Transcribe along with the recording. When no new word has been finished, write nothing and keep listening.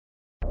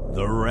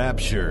The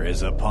rapture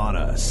is upon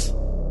us.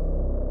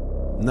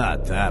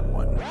 Not that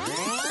one.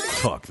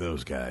 Fuck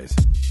those guys.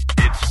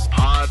 It's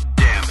Pod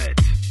Damn It,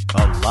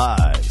 a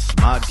live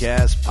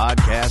Smodcast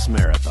podcast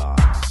marathon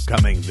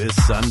coming this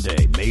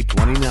Sunday, May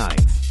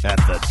 29th at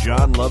the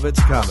Jon Lovitz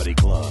Comedy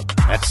Club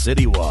at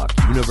City Walk,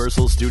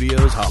 Universal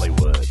Studios,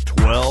 Hollywood.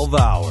 12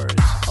 hours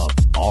of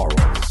oral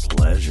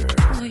pleasure.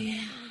 Oh, yeah.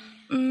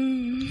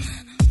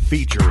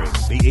 Featuring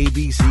the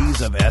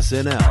ABCs of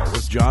SNL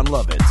with Jon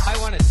Lovitz. I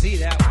want to see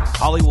that one.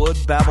 Hollywood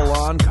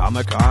Babylon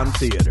Comic-Con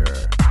Theater.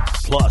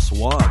 Plus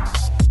one.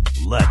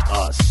 Let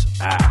us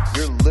act.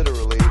 You're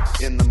literally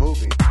in the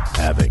movie.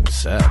 Having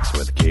sex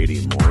with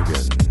Katie Morgan.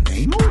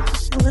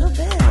 A little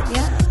bit,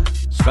 yeah.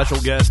 Special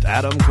guest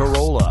Adam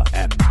Carolla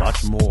and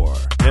much more.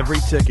 Every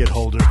ticket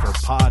holder for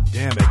Pod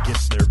Damn It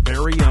gets their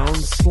very own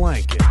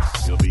slanket.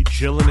 You'll be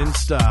chilling in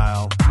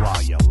style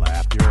while you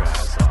laugh your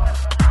ass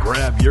off.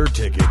 Grab your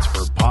tickets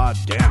for Pod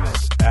Damn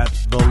It at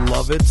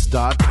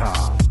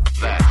thelovitz.com.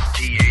 That's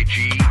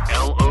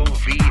TheLovitz.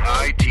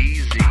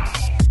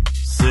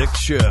 6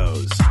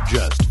 shows,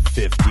 just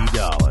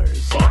 $50.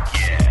 Fuck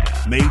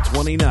yeah. May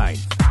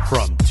 29th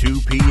from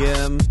 2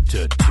 p.m.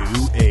 to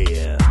 2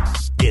 a.m.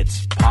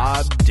 It's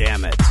Pod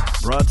Damn It,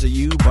 brought to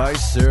you by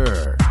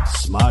Sir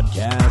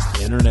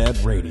Smodcast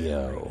Internet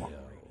Radio.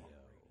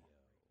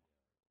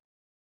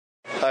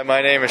 Hi,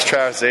 my name is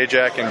Travis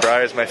Zajac, and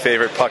Bri is my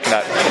favorite puck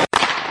nut.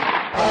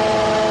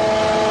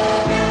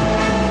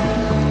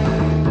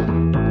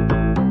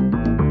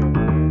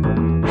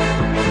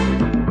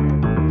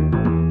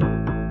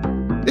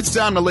 It's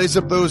time to lace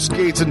up those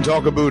skates and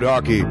talk about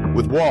hockey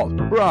with Walt,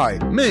 Bri,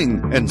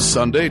 Ming, and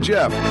Sunday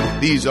Jeff.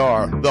 These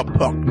are the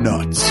Puck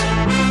Nuts.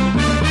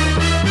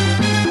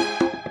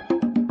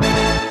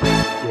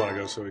 You want to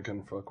go so we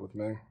can fuck with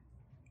Ming?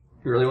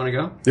 You really want to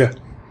go? Yeah.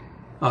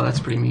 Oh, that's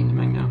pretty mean to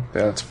Ming now.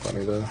 Yeah, it's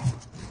funny though.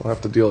 We'll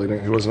have to deal.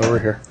 He wasn't over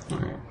here. All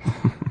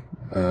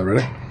right.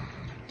 Ready?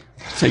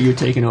 So you're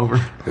taking over.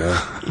 Yeah.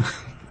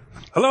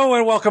 Hello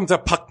and welcome to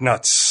Puck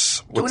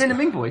Nuts. Do it in a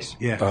Ming voice.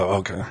 Yeah. Oh,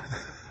 okay.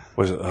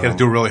 Was it? You gotta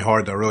do it really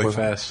hard, though, really Was it?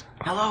 fast.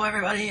 Hello,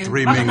 everybody. and-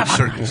 Three Ming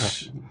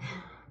Circus.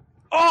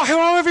 Oh,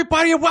 hello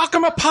everybody and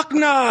welcome to Puck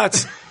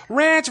Nuts.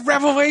 Rant,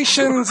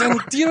 revelations,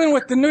 and dealing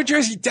with the New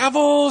Jersey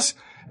Devils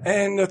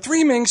and the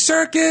Three Ming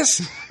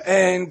Circus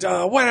and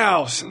what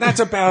else? That's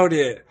about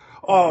it.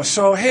 Oh,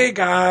 so hey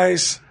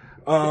guys,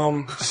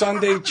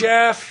 Sunday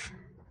Jeff.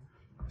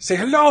 Say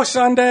hello,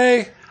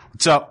 Sunday.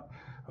 What's up?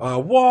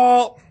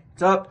 Walt.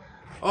 What's up?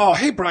 Oh,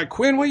 hey, Brad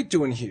Quinn, what are you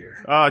doing here?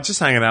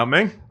 Just hanging out,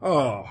 Ming.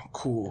 Oh,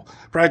 cool.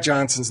 Brad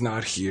Johnson's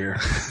not here.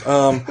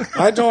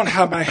 I don't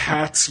have my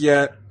hats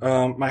yet.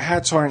 My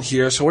hats aren't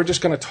here, so we're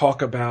just going to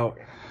talk about...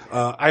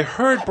 I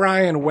heard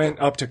Brian went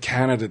up to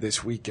Canada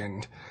this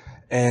weekend,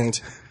 and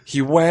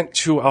he went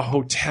to a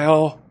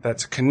hotel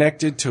that's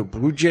connected to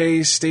Blue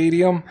Jays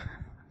Stadium,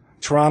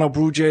 Toronto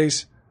Blue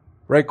Jays.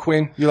 Right,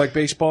 Quinn? You like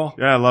baseball?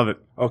 Yeah, I love it.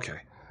 Okay.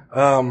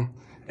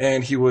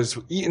 And he was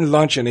eating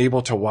lunch and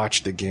able to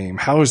watch the game.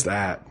 How is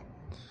that?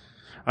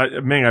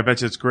 Ming, I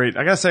bet you it's great.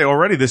 I gotta say,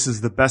 already this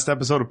is the best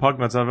episode of Puck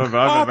Nuts I've ever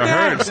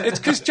heard. It's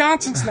because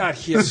Johnson's not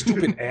here,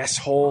 stupid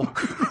asshole.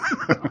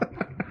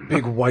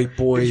 Big white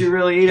boy. Did you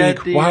really eat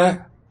at the...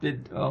 What?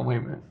 Oh, wait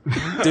a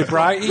minute. Did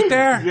Bri eat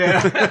there?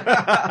 Yeah.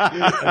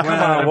 Come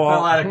on, Walt.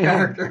 Fell out of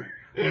character.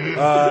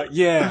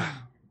 Yeah.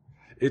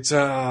 It's,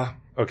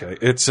 okay.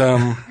 It's,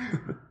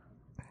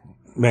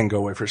 man, go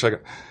away for a second.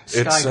 It's,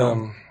 Sky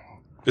Dome.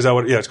 Is that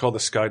what? Yeah, it's called the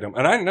Sky Dome.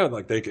 And I didn't know,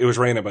 like, it was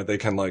raining, but they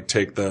can, like,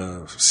 take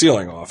the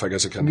ceiling off. I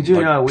guess it can, We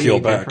do know we peel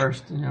ate there back.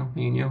 first.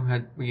 Me and you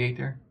we ate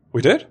there.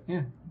 We did?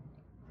 Yeah.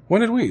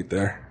 When did we eat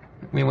there?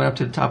 We went up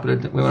to the top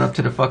of we went up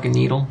to the fucking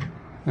Needle.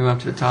 We went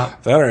up to the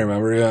top. That I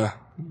remember, yeah.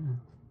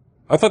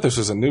 I thought this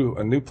was a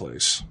new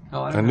place.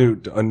 Oh, I a don't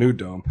know. new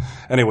dome.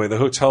 Anyway, the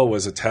hotel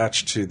was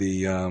attached to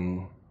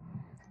the,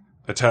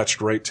 attached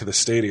right to the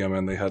stadium,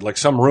 and they had like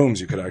some rooms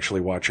you could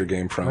actually watch your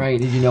game from. Right.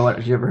 Did you know what?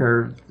 Did you ever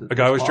hear A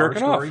guy was horror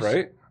jerking stories? off,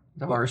 right?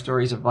 The horror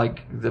stories of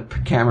like the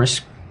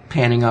cameras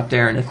panning up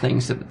there and the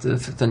things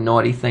the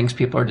naughty things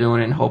people are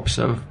doing in hopes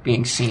of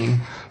being seen.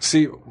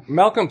 See,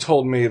 Malcolm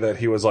told me that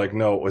he was like,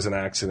 no, it was an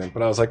accident,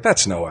 but I was like,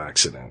 that's no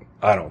accident.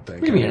 I don't think.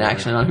 What do you mean an anyway.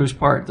 accident on whose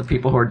part? The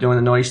people who are doing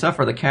the naughty stuff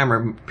or the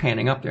camera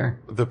panning up there?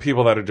 The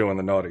people that are doing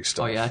the naughty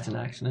stuff. Oh yeah, that's an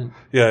accident.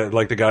 Yeah,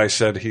 like the guy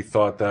said he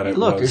thought that Hey, it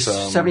look, was.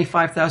 there's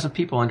 75,000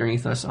 people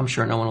underneath us. I'm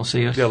sure no one will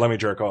see us. Yeah, let me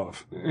jerk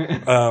off.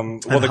 Well,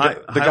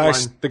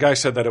 the guy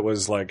said that it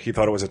was like he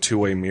thought it was a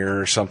two-way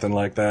mirror or something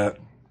like that,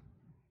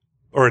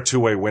 or a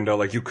two-way window.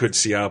 Like you could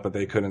see out, but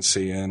they couldn't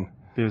see in.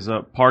 There's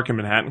a park in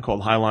Manhattan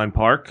called Highline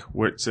Park,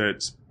 where it's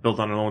built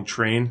on an old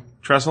train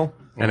trestle,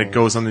 and it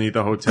goes underneath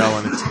the hotel,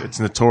 and it's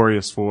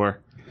notorious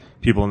for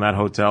people in that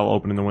hotel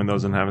opening the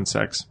windows and having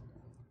sex.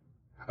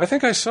 I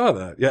think I saw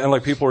that. Yeah, and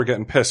like people were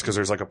getting pissed because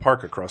there's like a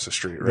park across the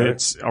street, right?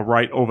 It's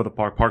right over the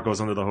park. Park goes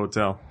under the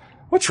hotel.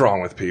 What's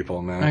wrong with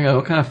people, man? I go,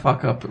 what kind of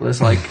fuck up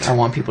is like, I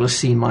want people to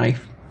see my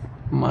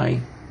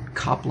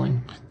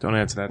coupling. Don't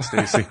answer that,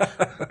 Stacy.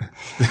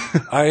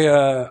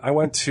 I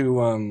went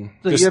to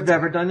So you've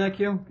never done that,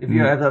 Q? If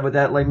you have that, would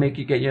that like make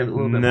you get you a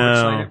little bit more No.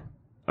 excited?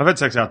 I've had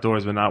sex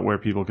outdoors, but not where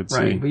people could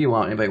Right, see. but you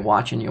want anybody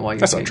watching you while you're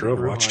That's not taking true. I've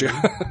through watched on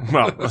you.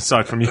 Well,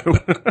 aside from you.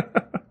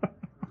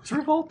 It's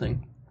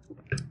revolting.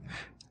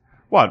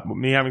 What,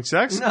 me having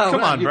sex? No,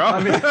 Come well, on, you- bro. I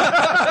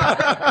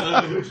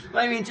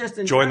mean, just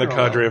in Join the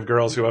general, cadre of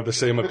girls who have the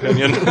same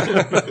opinion.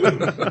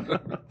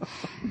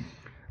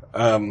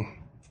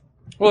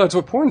 Well, that's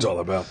what porn's all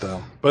about,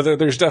 though. But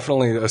there's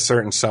definitely a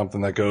certain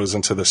something that goes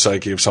into the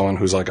psyche of someone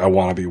who's like, I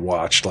want to be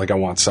watched. Like, I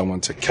want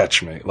someone to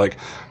catch me.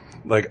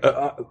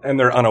 And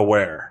they're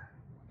unaware.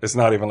 It's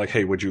not even like,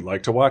 hey, would you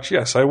like to watch?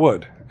 Yes, I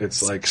would.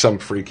 It's like some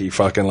freaky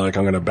fucking, like,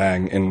 I'm going to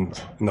bang in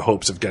the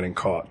hopes of getting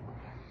caught.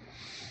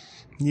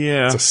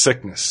 Yeah. It's a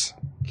sickness,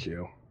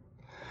 Q.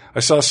 I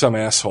saw some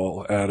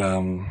asshole at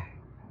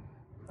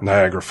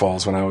Niagara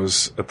Falls when I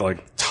was at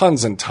like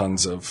tons and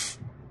tons of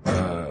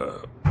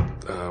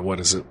what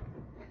is it?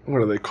 What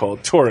are they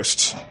called?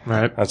 Tourists.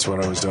 Right. That's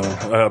what I was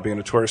doing, being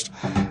a tourist.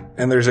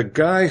 And there's a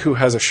guy who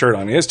has a shirt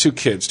on. He has two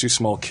kids, two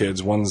small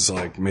kids. One's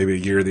like maybe a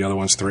year, the other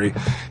one's 3.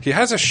 He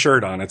has a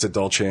shirt on. It's a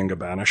Dolce &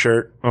 Gabbana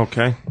shirt.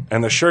 Okay.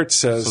 And the shirt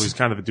says... So he's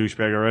kind of a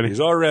douchebag already.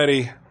 He's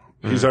already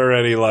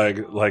like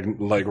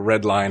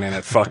redlining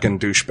at fucking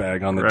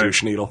douchebag on the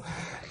douche needle.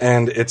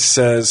 And it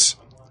says,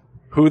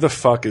 who the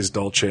fuck is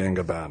Dolce &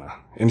 Gabbana?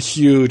 In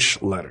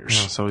huge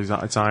letters. Oh, so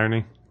it's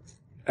irony.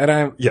 And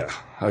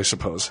I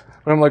suppose.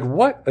 But I'm like,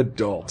 what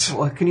adult?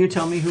 Well, can you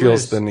tell me who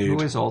Feels is the need. who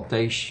is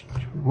Alt-Day?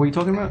 Who are you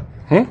talking about?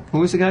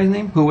 Who is the guy's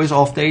name? Who is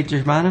Alt-Day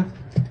Germana?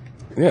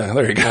 Yeah,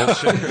 there you go.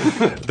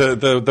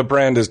 the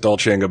brand is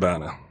Dolce &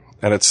 Gabbana.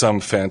 And it's some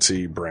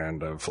fancy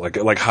brand of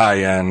like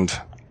high end,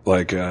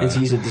 like, Is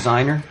he a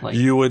designer? Like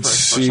you would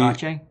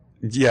Versace?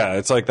 yeah,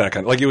 it's like that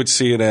kind of, like you would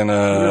see it in,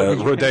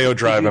 Rodeo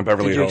Drive in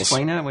Beverly Did you Hills.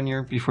 explain that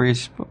before you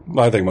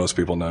I think most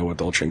people know what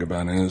Dolce &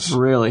 Gabbana is.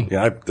 Really?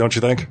 Yeah, don't you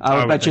think? I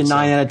would bet you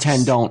 9 out of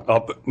 10 don't.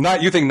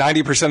 You think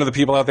 90% of the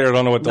people out there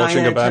don't know what Dolce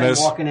 9 out & of 10 Gabbana is?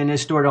 walking in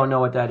this store don't know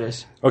what that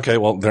is. Okay,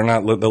 well, they're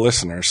not the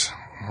listeners.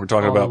 We're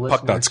talking Oh, about the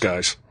puck listeners. nuts,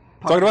 guys.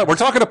 We're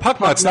talking to puck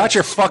nuts, not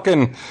your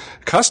fucking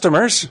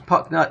customers.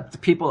 Not the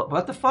people.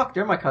 What the fuck?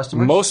 They're my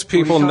customers. Most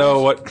people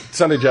know what.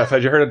 Sunday Jeff,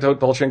 had you heard of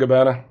Dolce &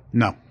 Gabbana?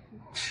 No.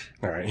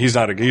 All right, he's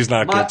not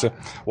good to.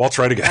 Walt's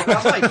right again.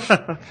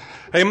 Mike.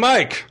 Hey,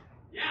 Mike.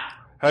 Yeah.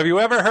 Have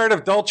you ever heard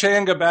of Dolce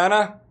 &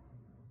 Gabbana?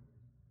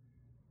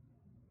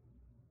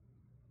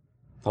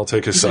 I'll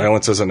take his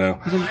silence as a no.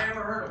 I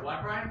never heard of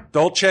what, Brian?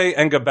 Dolce &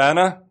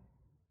 Gabbana?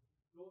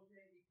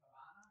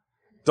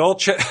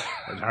 Dolce.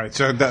 All right,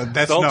 so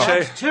that's Dolce.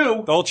 no.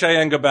 Two. Dolce &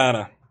 Gabbana. Isn't it,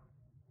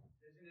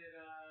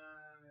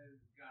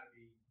 gotta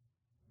be...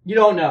 You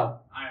don't know.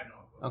 I have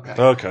no clue.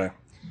 Okay. Okay.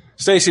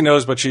 Stacy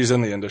knows, but she's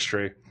in the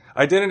industry.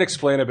 I didn't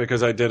explain it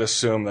because I did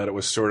assume that it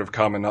was sort of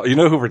common knowledge. You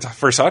know who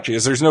Versace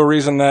is? There's no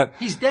reason that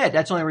He's dead.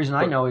 That's the only reason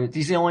I know it.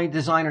 He's the only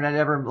designer that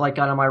ever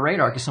got on my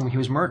radar because he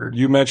was murdered.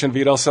 you mentioned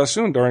Vidal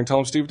Sassoon during Tell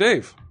 'em Steve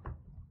Dave.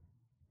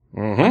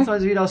 I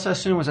thought Vidal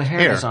Sassoon was a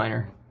hair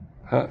designer.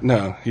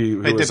 No, he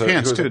They was did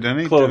pants too, didn't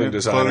he? Clothing Did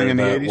designer clothing in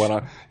the that 80s? went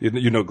on.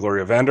 You know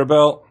Gloria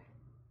Vanderbilt.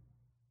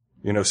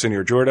 You know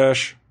Senior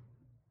Jordache.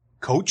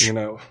 Coach? You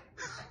know.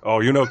 Oh,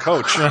 you know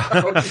Coach.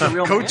 Coach is a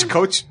real Coach, man.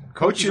 Coach,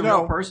 Coach is you a real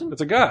know. person.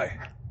 It's a guy.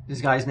 This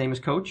guy's name is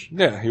Coach.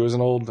 Yeah, he was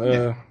an old.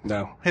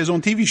 No. His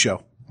own TV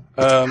show.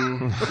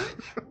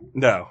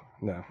 No.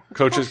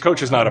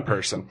 Coach is not a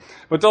person.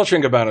 But Dolce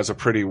 & Gabbana is a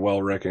pretty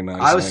well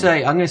recognized. I'm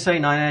going to say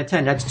 9 out of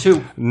 10. That's 2.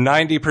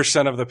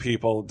 90% of the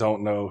people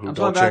don't know who I'm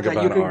talking Dolce & about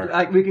that. You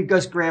Gabbana are. we could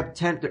just grab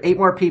 8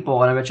 more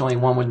people, and I bet you only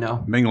one would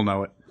know. Ming will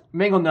know it.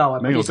 Ming will know it.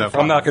 but Ming will he's a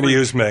definitely. I'm not going to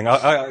use Ming.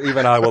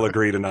 Even I will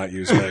agree to not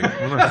use Ming.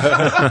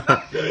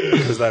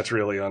 Because that's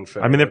really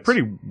unfair. I mean, they're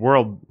pretty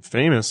world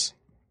famous.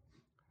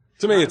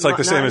 To me, it's like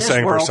the Not same in as this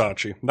saying world.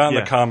 Versace. Not in Yeah.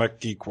 the comic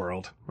geek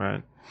world.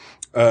 Right.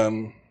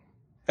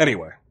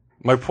 Anyway,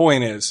 my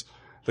point is,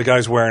 the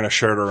guy's wearing a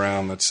shirt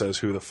around that says,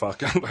 who the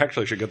fuck...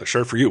 Actually, I should get the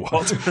shirt for you,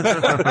 Walt.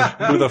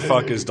 Who the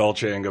fuck is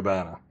Dolce &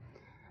 Gabbana?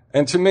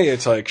 And to me,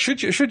 it's like,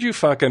 should you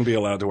fucking be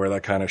allowed to wear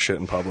that kind of shit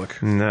in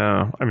public?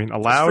 No. I mean,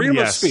 allowed, Freedom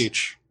yes. of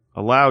speech.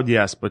 Allowed,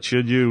 yes. But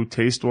should you,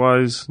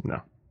 taste-wise,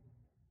 no.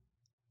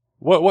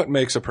 What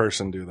makes a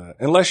person do that?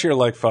 Unless you're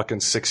like fucking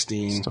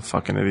 16 Just a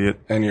fucking idiot.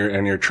 and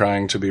you're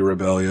trying to be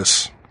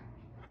rebellious.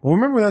 Well,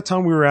 remember that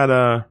time we were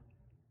at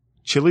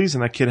Chili's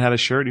and that kid had a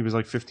shirt? He was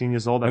like 15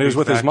 years old. That And he was big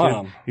with his fat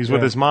mom. kid. He was Yeah.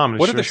 with his mom. And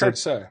What his did the shirt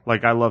said, say?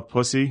 Like, I love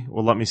pussy.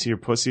 Well, let me see your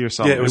pussy or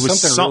something. Yeah, it was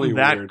something really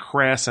that weird.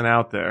 crass and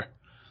out there.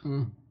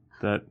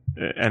 That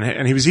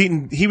and he was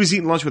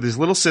eating lunch with his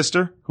little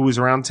sister, who was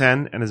around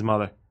 10, and his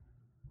mother.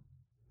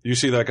 You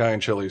see that guy in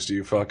Chili's,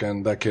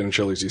 that kid in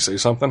Chili's, do you say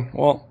something?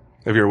 Well,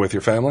 if you're with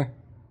your family,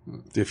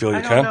 do you feel you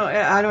I can? don't know.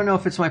 I don't know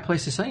if it's my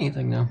place to say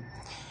anything though.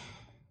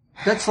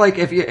 That's like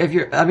if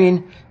you're. I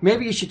mean,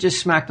 maybe you should just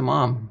smack the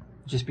mom.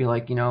 Just be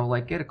like,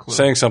 get a clue.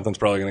 Saying something's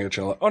probably going to get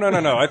you. Oh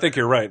no! I think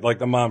you're right. Like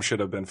the mom should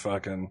have been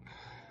fucking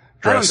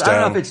I dressed don't know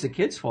down if it's the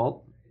kid's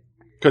fault.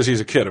 because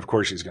he's a kid. Of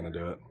course he's going to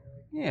do it.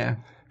 Yeah.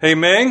 Hey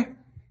Ming,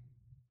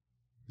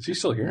 Is he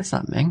still here? That's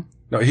not Ming.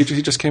 No, he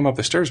just came up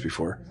the stairs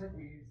before.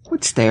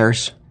 What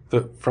stairs?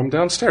 From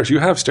downstairs. You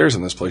have stairs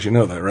in this place. You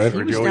know that, right? He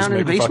Or do was you always down in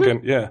make the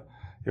basement? yeah.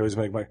 You always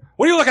make what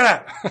are you looking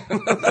at?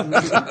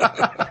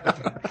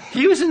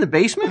 He was in the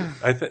basement?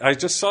 I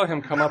just saw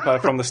him come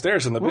up from the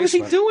stairs in the What was he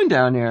basement. doing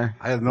down there?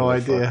 I have no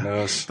idea.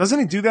 Knows. Doesn't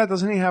he do that?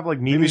 Doesn't he have like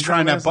meetings? Maybe he's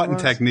trying down that there button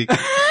sometimes? technique.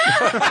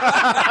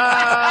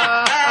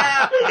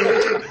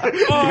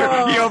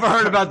 He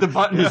overheard about the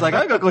button. He's like,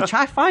 I'm going to go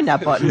try to find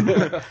that button.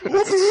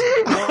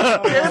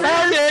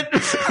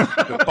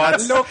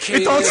 But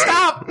It don't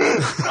stop.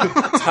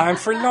 time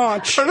for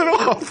launch. Turn it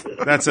off.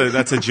 That's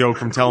a joke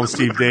from Telling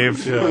Steve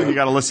Dave. You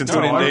got to listen to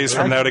 20 it. days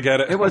from now to get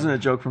it. It wasn't a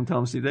joke from Tell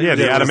 'em Steve Dave. Yeah,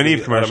 the It Adam was and Eve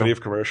the commercial. Adam and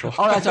Eve commercial.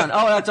 Oh,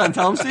 that's on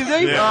Tell 'em Steve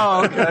Dave? Yeah.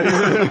 Oh,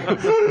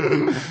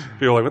 okay.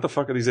 People are like, what the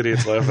fuck are these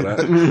idiots laughing at?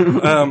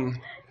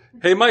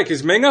 Hey, Mike,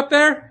 is Ming up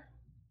there?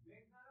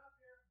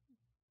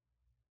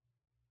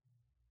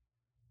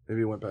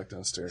 Maybe he went back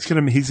downstairs.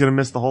 He's gonna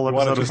miss the whole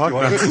episode of Puck.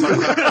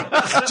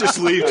 Just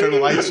leave, turn the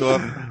lights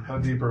off. How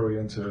deep are we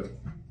into it?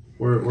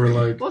 We're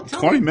like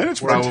 20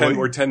 minutes probably.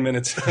 we're 10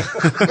 minutes.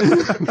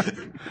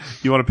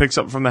 You want to pick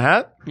something from the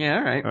hat? Yeah,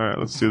 all right. All right,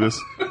 let's do this.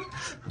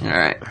 All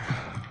right.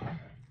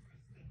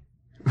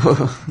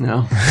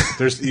 No.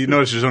 You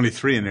notice there's only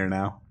 3 in there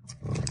now.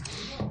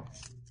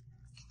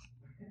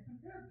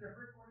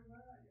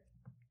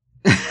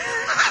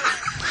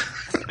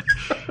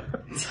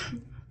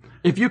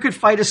 If you could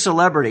fight a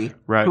celebrity,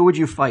 Right. who would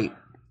you fight?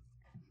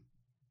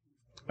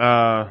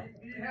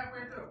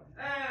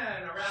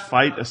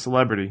 Fight a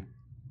celebrity.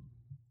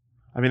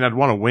 I mean, I'd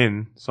want to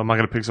win, so I'm not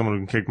going to pick someone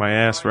who can kick my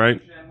ass,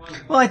 right?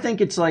 Well, I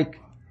think it's like,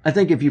 I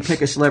think if you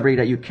pick a celebrity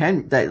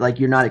that like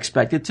you're not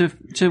expected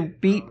to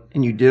beat,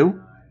 and you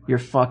do, you're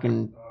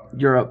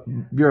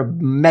a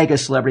mega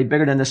celebrity,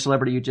 bigger than the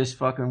celebrity you just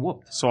fucking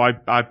whooped. So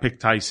I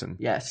picked Tyson.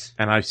 Yes.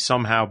 And I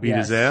somehow beat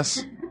his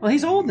ass. Well,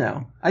 he's old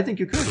now. I think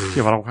you could.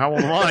 Yeah, but how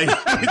old am I?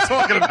 What are you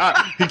talking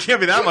about? He can't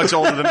be that much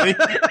older than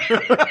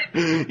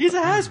me. He's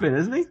a has-been,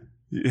 isn't he?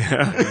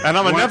 Yeah. And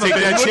I'm a never take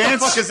that what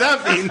chance? the fuck does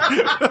that mean?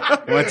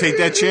 Want to take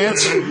that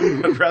chance?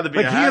 I'd rather be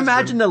Like, a can you has-been.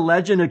 imagine the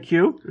legend of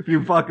Q? If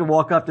you fucking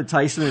walk up to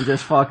Tyson and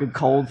just fucking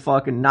cold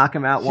fucking knock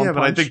him out one Yeah,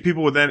 punch. but I think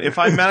people would then, if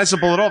I managed to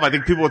pull it off, I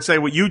think people would say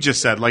what you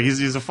just said. Like,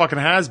 he's a fucking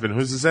has-been.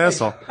 Who's this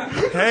asshole?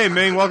 Hey,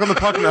 Ming, welcome to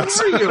Puck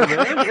Nuts.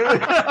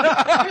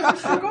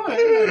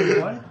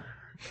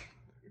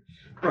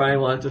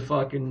 Brian wants to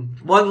fucking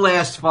one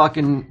last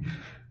fucking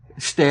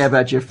stab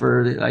at you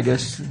for, I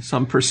guess,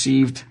 some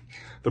perceived.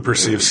 The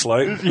perceived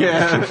slight.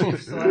 Yeah.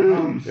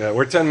 Yeah,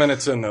 we're 10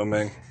 minutes in though,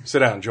 Ming. Sit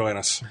down, join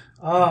us.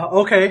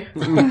 Okay.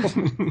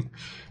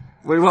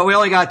 we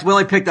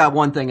only picked out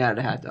one thing out of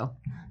the hat though.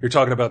 You're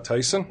talking about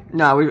Tyson?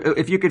 No,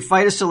 if you could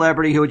fight a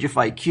celebrity, who would you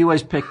fight? Q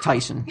has picked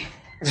Tyson.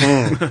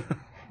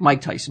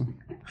 Mike Tyson.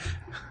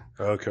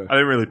 Okay. I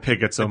didn't really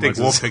pick it so I think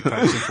much. we'll pick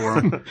Tyson for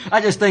him.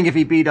 I just think if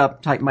he beat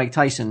up Mike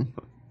Tyson,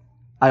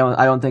 I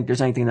don't think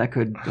there's anything that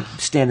could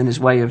stand in his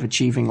way of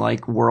achieving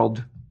like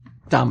world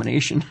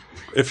domination.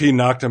 If he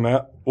knocked him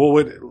out,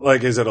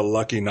 is it a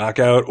lucky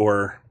knockout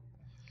or?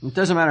 It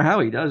doesn't matter how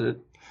he does it.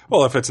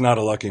 Well, if it's not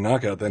a lucky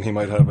knockout, then he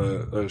might have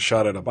a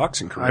shot at a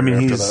boxing career. I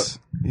mean, after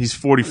he's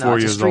 44 No,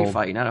 it's a years street old.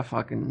 fight, not a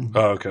fucking.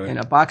 Oh, okay. In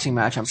a boxing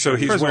match, So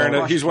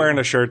he's wearing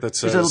a shirt that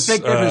says, There's a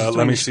big difference "Let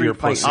between me a see your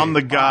street fight pussy." I'm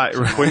the guy.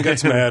 Quinn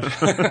gets mad.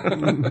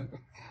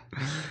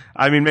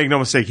 I mean, make no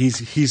mistake.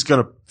 He's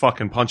gonna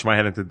fucking punch my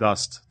head into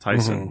dust,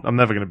 Tyson. I'm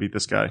never gonna beat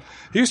this guy.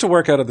 He used to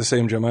work out at the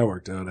same gym I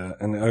worked out at,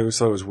 and I always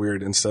thought it was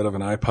weird. Instead of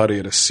an iPod, he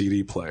had a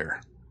CD player,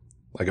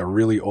 like a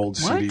really old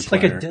CD Like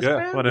player. a Discman?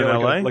 Yeah, What, in yeah,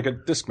 LA? like a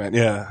Discman.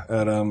 Yeah,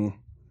 at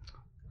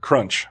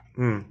Crunch,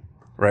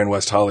 right in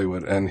West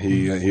Hollywood, and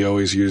he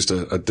always used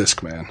a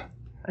Discman.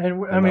 And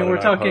I Not mean, an we're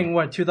iPod. talking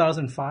what,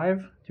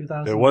 2005,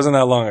 2000. It wasn't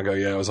that long ago.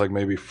 Yeah, it was like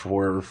maybe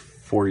four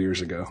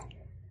years ago.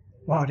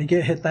 Wow, did he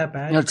get hit that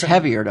bad? You know, it's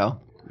heavier though.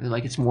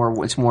 Like it's more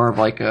of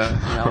like a,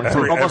 it's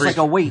almost like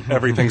a weight.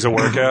 Everything's a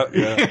workout.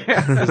 Yeah.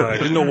 It's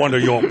like, no wonder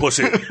you're a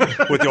pussy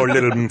with your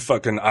little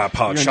fucking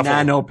iPod Your shuffle.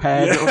 nano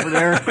pad over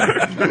there.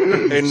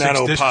 A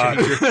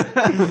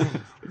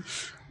nanopod.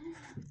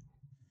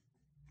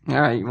 All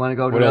right, you want to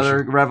go to What else?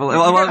 another revel?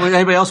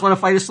 Anybody else want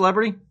to fight a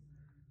celebrity?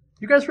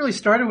 You guys really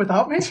started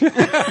without me?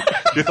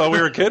 You thought we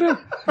were kidding?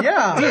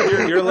 Yeah.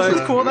 You're like,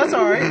 That's cool. That's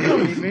all right. You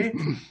don't need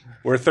me.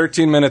 we're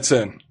 13 minutes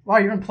in. Wow,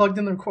 you're unplugged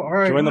in the core. All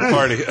right. Join the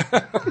party.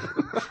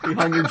 You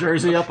hung your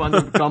jersey up on the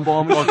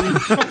gumball.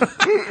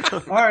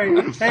 All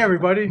right. Hey,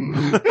 everybody.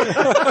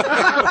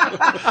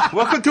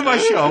 Welcome to my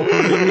show.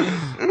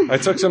 I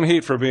took some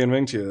heat for being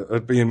mean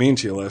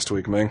to you last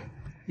week, Ming.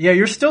 Yeah,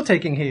 you're still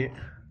taking heat.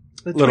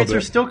 The Little tweets bit.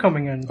 are still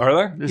coming in. Are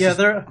there? Yeah,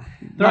 they're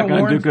Not going to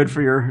do warned. good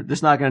for your.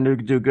 This not going to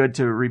do good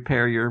to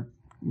repair your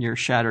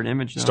shattered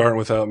image. Though. Starting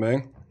without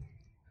Ming?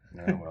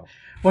 Yeah, well.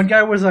 One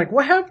guy was like,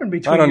 "What happened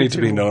between?" I don't you need to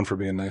two?" be known for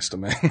being nice to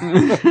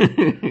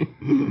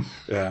Ming.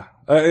 Yeah.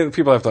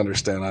 People have to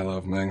understand I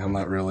love Ming. I'm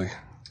not really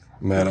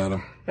mad at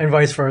him. and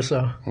vice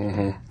versa.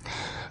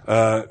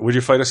 Would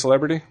you fight a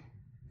celebrity?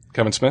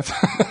 Kevin Smith?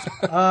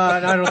 I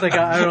don't think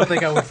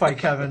I would fight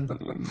Kevin.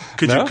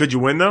 Could No? you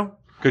win though?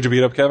 Could you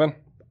beat up Kevin?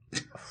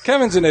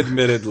 Kevin's an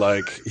admitted,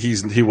 like,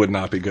 he would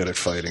not be good at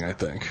fighting, I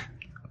think.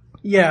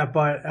 Yeah,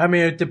 but I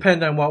mean, it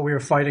depends on what we were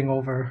fighting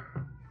over.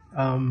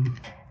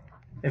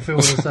 If it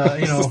was,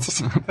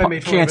 I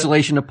mean,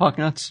 Cancellation of puck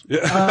nuts.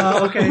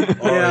 Okay.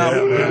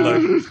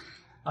 Like,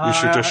 you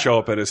should just show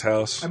up at his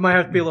house. I might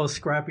have to be a little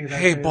scrappy.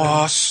 Hey,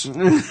 boss.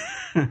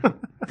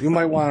 You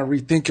might want to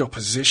rethink your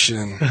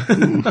position.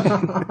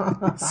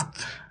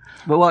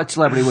 But what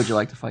celebrity would you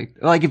like to fight?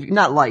 Like, if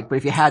not like, but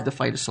if you had to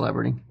fight a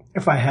celebrity.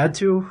 If I had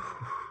to,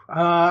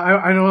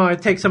 I don't know.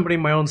 I'd take somebody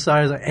my own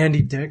size, like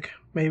Andy Dick,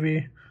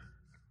 maybe.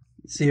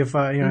 See if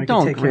I could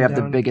Don't take him grab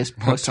the down. biggest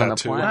puss on the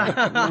planet.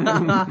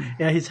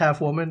 Yeah, he's half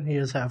woman. He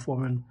is half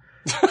woman.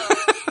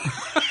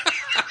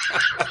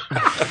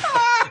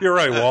 You're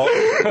right, Walt.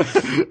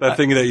 That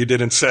thing that you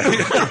didn't say.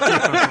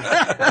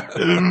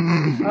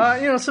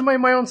 Somebody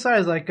my own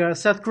size, like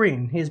Seth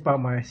Green. He's about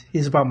my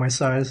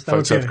size.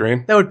 Fight Seth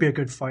Green? That would be a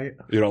good fight.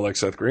 You don't like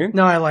Seth Green?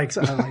 No, I like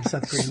Seth Green.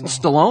 though.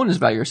 Stallone is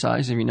about your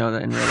size, if you know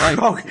that in real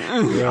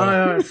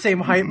life.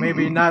 Same height,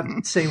 maybe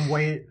not same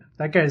weight.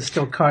 That guy's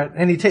still cut,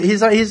 and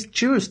he's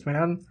juiced,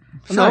 man.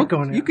 I'm not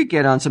going there. You could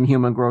get on some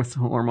human growth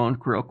hormone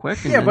real quick.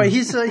 But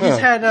he's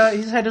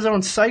had his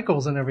own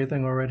cycles and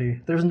everything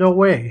already. There's no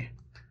way.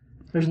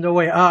 If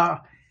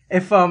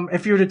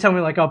you were to tell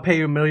me, like, I'll pay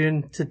you $1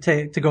 million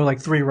to go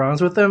like 3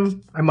 rounds with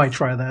him, I might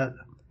try that.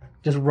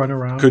 Just run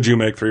around. Could you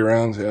make 3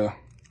 rounds? Yeah.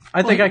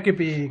 I think I could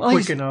be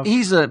quick enough.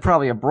 He's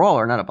probably a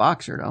brawler, not a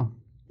boxer, though.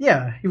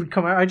 Yeah, he would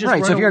come out.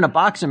 Right, so if you're in a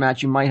boxing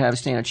match, you might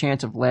stand a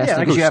chance of lasting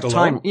because you have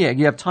time. Yeah,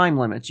 you have time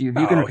limits. You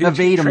can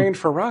evade him. He trained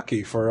for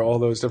Rocky, for all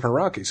those different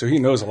Rockies, so he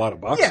knows a lot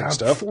of boxing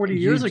stuff. 40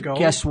 years ago.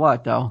 Guess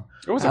what, though?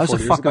 It was that was a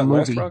fucking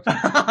movie.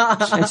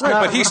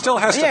 But he still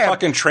has to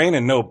fucking train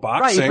and know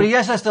boxing. Right, but he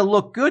has to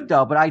look good,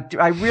 though. But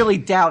I really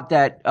doubt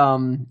that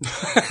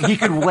he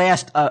could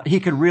last. He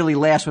could really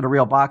last with a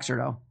real boxer,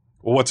 though.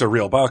 Well, what's a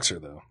real boxer,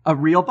 though? A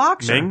real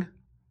boxer? Ming?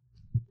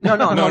 No.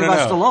 About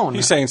Stallone.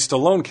 He's saying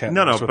Stallone can't.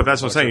 No, but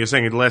that's what I'm saying. You're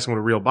saying he'd last with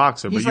a real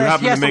boxer, but you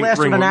happen to make last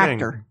ring with an with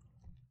actor.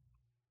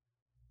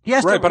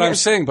 Ming. I'm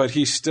saying, but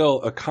he's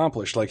still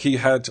accomplished. Like, he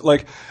had to,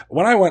 like,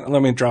 when I went,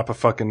 let me drop a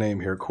fucking name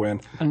here,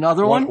 Quinn.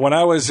 Another one? When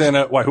I was in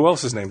who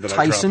else's name did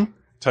I drop?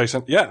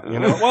 Tyson. Yeah,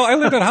 well, I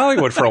lived in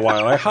Hollywood for a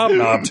while. I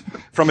hobnobbed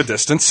from a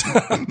distance.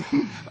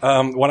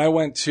 When I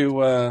went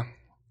to,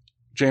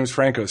 James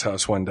Franco's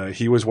house one day,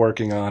 he was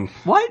working on...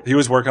 What? He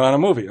was working on a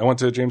movie. I went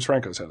to James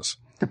Franco's house.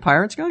 The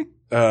Pirates guy?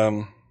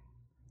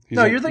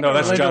 You're thinking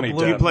that's Johnny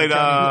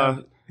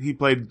Depp. He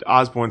played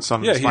Osborn's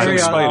son. Yeah, he's in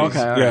Spidey. Okay,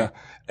 all right. Yeah.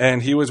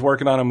 And he was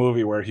working on a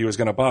movie where he was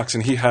going to box,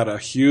 and he had a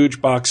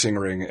huge boxing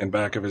ring in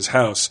back of his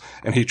house,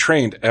 and he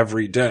trained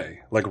every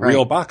day, like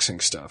real boxing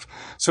stuff.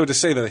 So to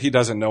say that he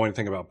doesn't know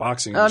anything about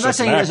boxing, I'm not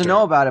saying he doesn't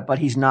know about it, but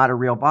he's not a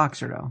real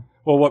boxer, though.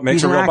 Well, what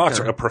makes He's a real an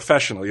boxer? actor. A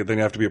professional. Then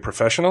you have to be a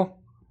professional?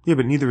 Yeah,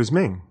 but neither is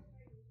Ming.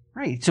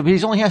 Right, so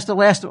he only has to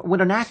last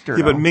with an actor.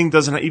 Yeah, but Ming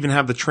doesn't even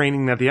have the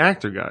training that the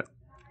actor got.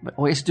 But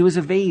all he has to do is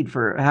evade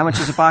for how much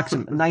is a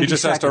boxing? 90 He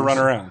just seconds. has to run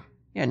around.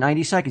 Yeah,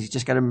 90 seconds. You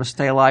just got to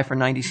stay alive for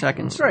 90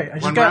 seconds. That's right. I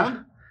just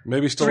got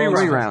Maybe Three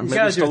rounds. Maybe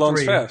You gotta do Stallone's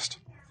 3. fast.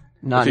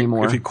 Not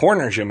anymore. If he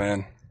corners you,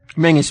 man.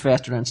 Ming is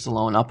faster than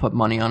Stallone. I'll put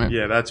money on it.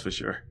 Yeah, that's for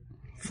sure.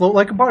 float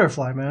like a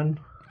butterfly, man.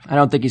 I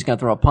don't think he's going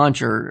to throw a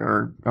punch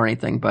or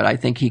anything, but I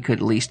think he could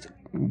at least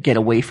get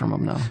away from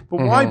him, though.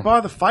 But why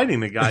bother fighting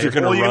the guy if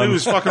all you can do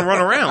is fucking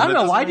run around? I don't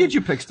know. Why did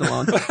you pick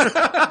Stallone?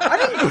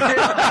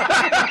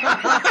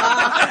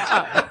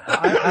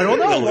 I don't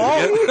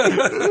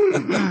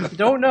know.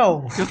 Don't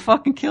know. He'll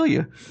fucking kill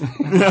you.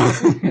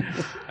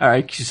 All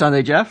right,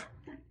 Sunday Jeff?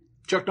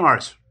 Chuck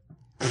Norris.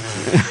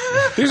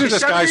 These are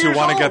just guys who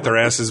want to get their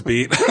asses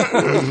beat.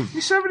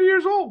 He's 70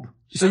 years old.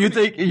 So you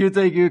think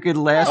you could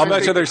last? I'll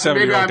bet you there's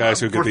 70-year-old guys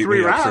who could beat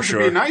me up for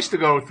sure. It'd be nice to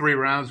go 3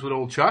 rounds with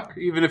old Chuck,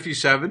 even if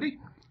he's 70.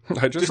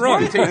 I just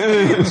run.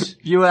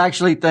 You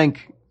actually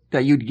think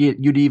that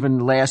you'd even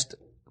last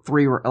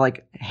 3,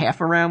 like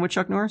half a round with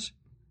Chuck Norris?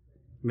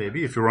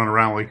 Maybe if you run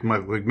around like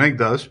Meg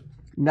does.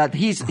 Not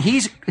he's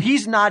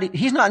not in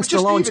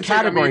Stallone's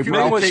category,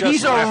 bro.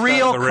 He's a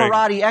real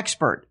karate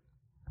expert.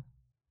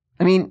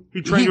 I mean,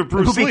 he trained with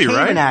Bruce Lee, Lee, became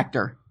right? an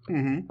actor.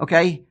 Mm-hmm.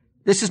 Okay,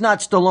 this is not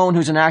Stallone,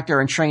 who's an actor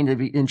and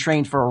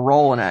trained for a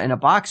role in a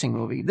boxing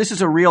movie. This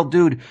is a real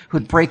dude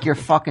who'd break your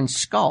fucking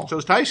skull. So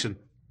is Tyson.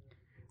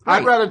 Right,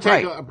 I'd rather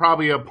take right.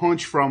 probably a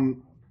punch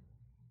from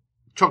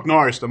Chuck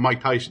Norris than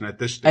Mike Tyson at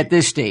this stage. At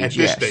this stage,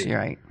 you're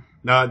right.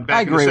 No, I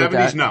back in agree the with 70s,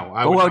 that. no.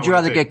 But what would you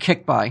rather get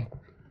kicked by?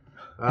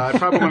 I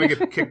probably want to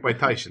get kicked by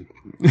Tyson.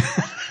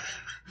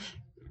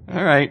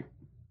 All right,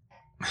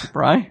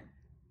 Bri?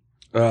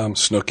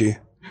 Snooki.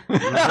 I'd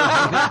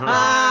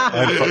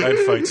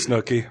fight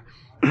Snooki.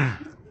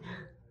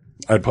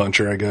 I'd punch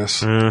her, I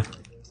guess.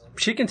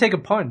 She can take a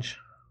punch.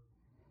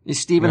 Is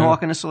Stephen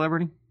Hawking a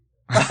celebrity?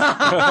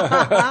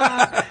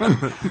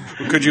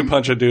 Could you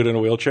punch a dude in a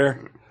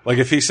wheelchair? Like,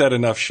 if he said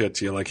enough shit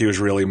to you, like he was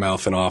really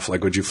mouthing off,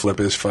 like, would you flip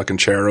his fucking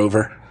chair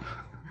over?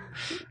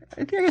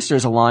 I guess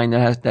there's a line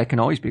that can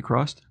always be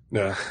crossed.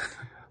 Yeah.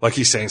 Like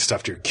he's saying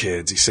stuff to your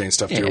kids, he's saying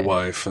stuff to your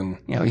wife, and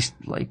You know, he's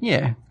like,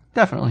 yeah,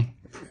 definitely.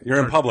 you're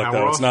in public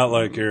though. It's not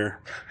like you're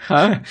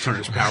Turn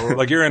his power.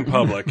 like you're in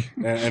public,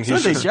 and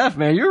he's Sunday Jeff,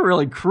 man, you're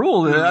really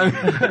cruel. I'm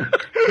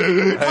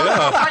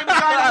the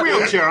guy in a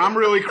wheelchair. I'm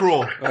really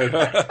cruel.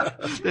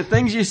 The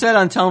things you said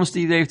on Tell 'em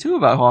Steve Dave too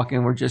about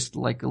Hawking were just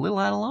like a little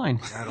out of line.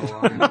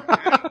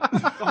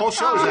 The whole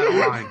show's out of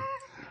line.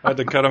 I had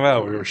to cut him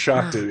out. We were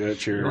shocked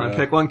at your. You wanna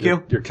pick one,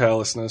 Q? Your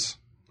callousness.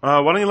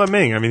 Why don't you let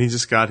Ming? I mean, he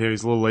just got here.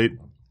 He's a little late.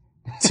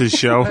 It's his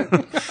show.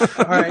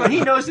 All right,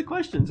 he knows the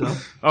questions though.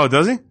 Oh,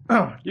 does he?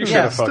 You should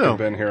have fucking still.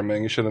 been here,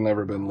 Ming. You should have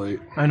never been late.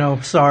 I know.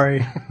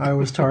 Sorry, I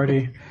was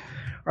tardy.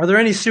 Are there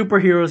any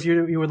superheroes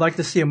you would like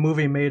to see a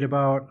movie made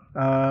about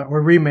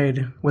or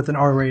remade with an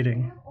R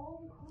rating?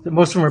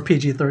 Most of them are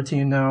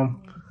PG-13 now.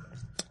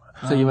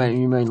 So you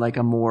mean like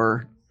a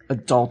more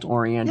adult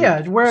oriented?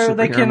 Yeah, where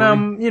they can,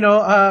 movie?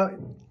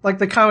 like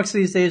the comics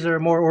these days are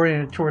more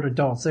oriented toward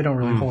adults. They don't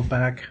really hold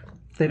back.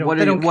 They don't. What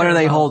they don't are care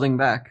they about- holding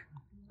back?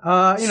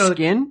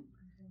 Skin.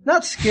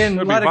 Not skin.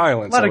 A There'd be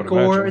violence, lot I of would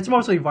gore. imagine. It's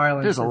mostly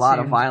violence. There's a it lot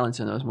of seems. violence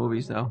in those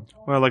movies, though.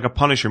 Well, like a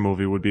Punisher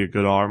movie would be a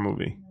good R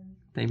movie,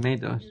 They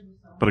made those.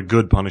 but a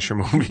good Punisher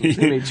movie.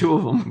 They made two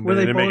of them. Were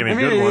they didn't make both- any I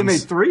mean, good they made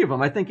ones. three of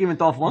them. I think even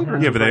Dolph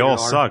Lundgren. Yeah, was but they all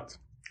rated R. sucked.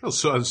 Well,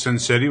 Sin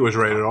City was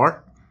rated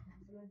R.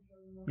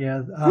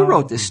 Yeah. Who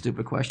wrote this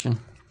stupid question?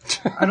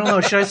 I don't know.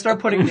 Should I start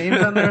putting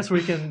names on there so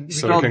we can?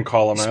 So we can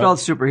call them Spelled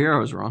out.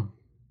 superheroes wrong.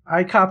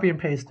 I copy and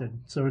pasted,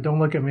 so don't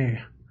look at me.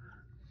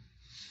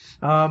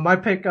 My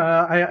pick,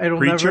 it'll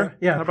Preacher? never.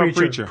 Yeah, How about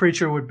Preacher?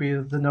 Preacher would be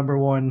the number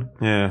one.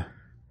 Yeah.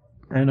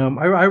 And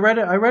I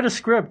read a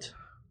script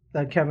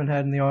that Kevin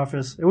had in the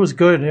office. It was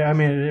good. I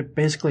mean, it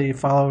basically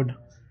followed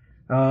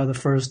the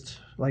first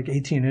like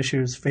 18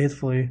 issues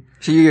faithfully.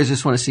 So you guys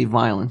just want to see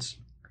violence?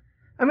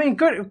 I mean,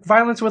 good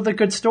violence with a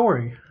good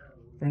story,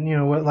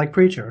 and like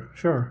Preacher,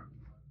 sure.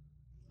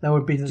 That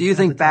would be. Do you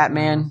think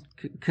Batman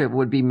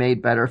would be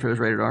made better if it was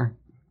rated R?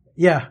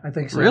 Yeah, I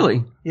think so.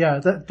 Really? Yeah,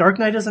 Dark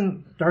Knight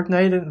isn't. Dark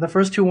Knight. The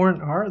first two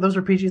weren't R. Those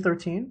are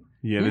PG-13.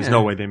 Yeah, there's Yeah.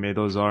 no way they made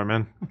those R,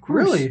 man.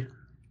 Really?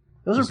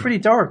 Those are pretty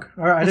dark.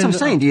 That's what I'm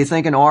saying. Do you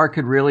think an R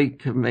could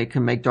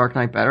make Dark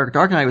Knight better?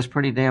 Dark Knight was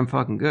pretty damn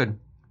fucking good.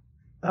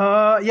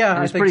 Yeah, It was I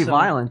think pretty so.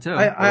 violent too.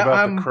 What about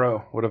I'm- the Crow?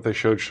 What if they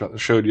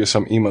showed you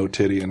some emo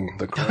titty in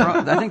the Crow?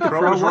 I think the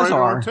Crow was rated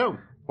R. too.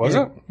 Was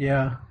it?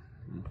 Yeah.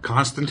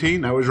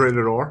 Constantine, that was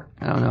rated R.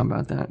 I don't know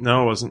about that.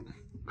 No, it wasn't.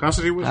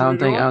 Constantine was I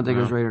don't rated R. think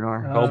it was rated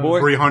R. Hellboy?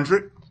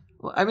 300.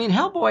 Well, I mean,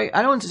 Hellboy.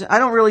 I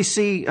don't really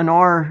see an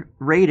R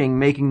rating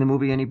making the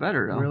movie any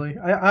better though. Really?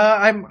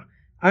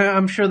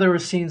 I'm sure there were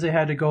scenes they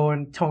had to go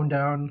and tone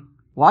down.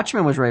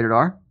 Watchmen was rated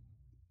R.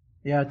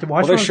 Yeah, to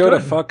watch. Well, they showed a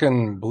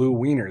fucking blue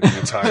wiener the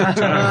entire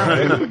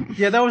time, right?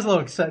 Yeah, that was a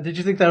little excessive. Did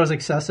you think that was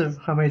excessive?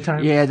 How many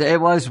times? Yeah, it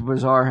was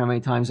bizarre how many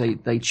times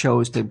they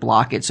chose to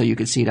block it so you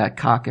could see that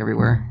cock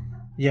everywhere.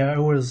 Yeah, it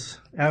was.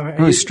 It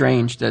was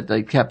strange that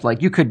they kept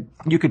like you could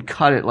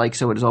cut it like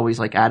so it was always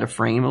like out of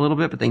frame a little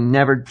bit, but they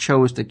never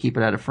chose to keep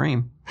it out of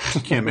frame.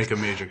 You can't make a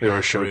major They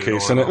were character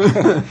rated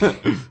showcasing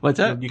R. it. What's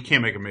that? You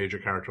can't make a major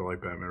character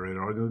like Batman rated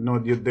R. No,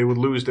 they would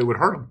lose. They would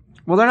hurt him.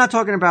 Well, they're not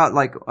talking about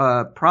like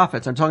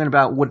profits. I'm talking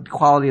about would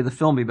quality of the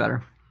film be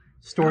better.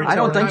 Storytelling. I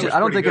don't think Dark Knight I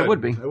don't was think pretty it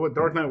would be. good.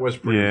 Dark Knight was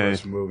pretty Yeah.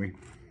 nice movie.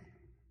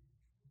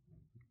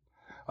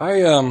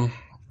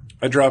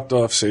 I dropped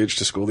off Sage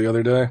to school the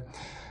other day,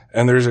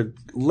 and there's a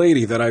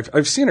lady that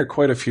I've seen her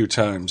quite a few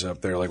times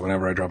up there. Like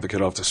whenever I drop the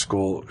kid off to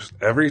school,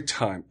 every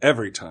time,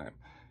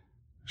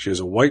 she has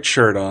a white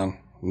shirt on,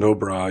 no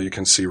bra. You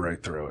can see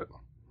right through it.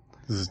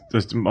 This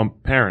is a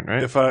parent,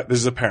 right? This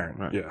is a parent,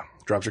 Right. yeah,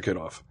 drops her kid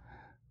off.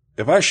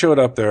 If I showed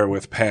up there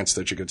with pants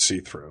that you could see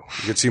through,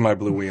 you could see my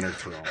blue wiener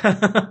through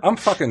 'em. I'm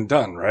fucking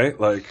done, right?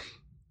 Like,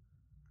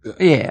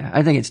 Yeah,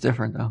 I think it's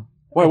different though.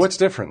 why? What's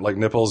different? Like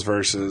nipples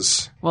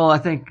versus. Well, I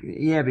think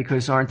yeah,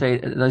 because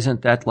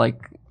isn't that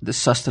like the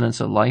sustenance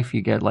of life?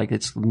 You get like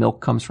it's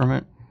milk comes from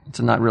it. It's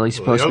not really The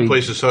supposed other to be.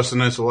 place is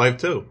sustenance of life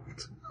too.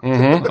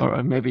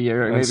 Or maybe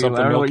you're maybe I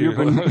don't know what you've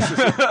been. I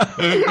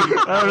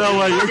don't know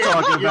what you're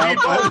talking about.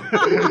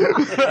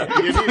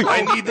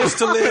 I need this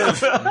to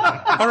live.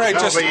 All right,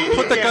 just but you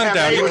put the gun can't have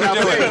down. You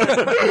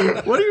can do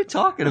it. What are you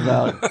talking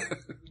about?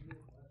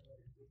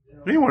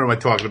 What am I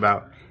talking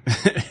about?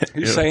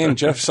 He's saying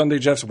Sunday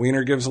Jeff's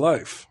wiener gives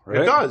life,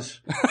 right? It does.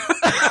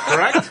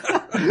 Correct?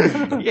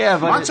 Yeah,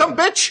 Want some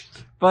bitch?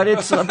 but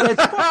it's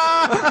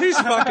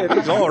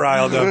He's all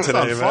riled up today,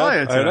 on man.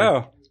 fire I today.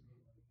 know.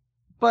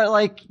 but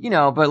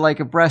like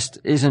a breast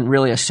isn't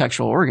really a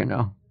sexual organ,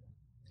 though.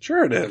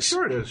 Sure it is.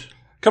 Sure it is.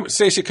 Come,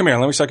 Stacey, come here.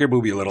 Let me suck your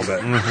boobie a little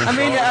bit.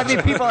 I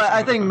mean, people.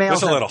 I think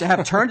males Just a little.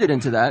 have turned it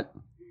into that.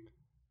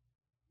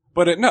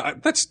 But no,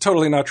 that's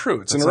totally not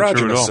true. It's That's an not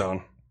true at erogenous all.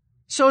 zone.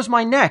 So is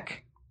my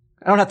neck.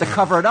 I don't have to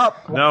cover it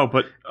up No,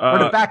 but or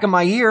the back of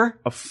my ear.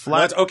 a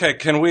flat. Okay,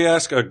 can we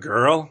ask a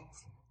girl?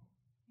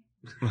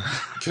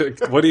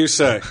 What do you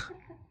say?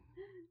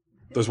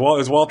 Is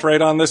Walt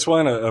right on this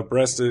one? A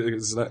breast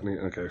is not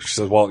okay. She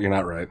says, Walt, you're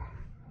not right.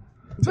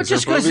 But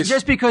just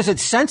because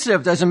it's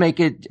sensitive doesn't make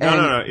it.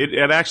 No.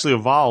 It actually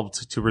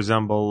evolved to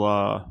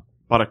resemble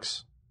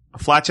buttocks. A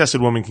flat-chested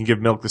woman can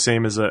give milk the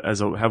same as a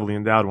heavily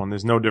endowed one.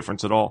 There's no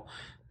difference at all.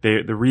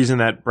 The reason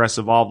that breasts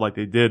evolved like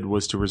they did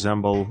was to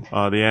resemble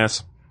the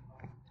ass,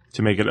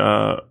 to make it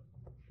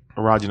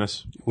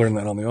erogenous. Learned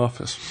that on The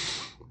Office.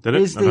 Did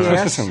it? Is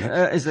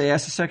the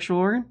ass a sexual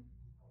organ?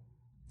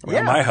 Well,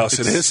 in my house,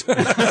 it is.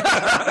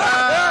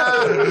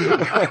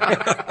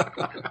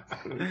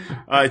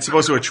 It's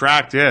supposed to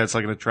attract. Yeah, it's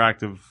like an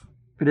attractive.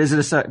 But is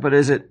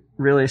it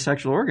really a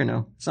sexual organ?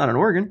 No, it's not an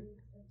organ.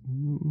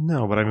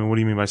 No, but I mean, what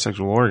do you mean by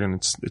sexual organ?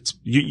 It's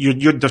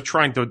you're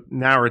trying to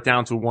narrow it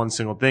down to one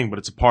single thing, but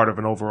it's a part of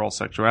an overall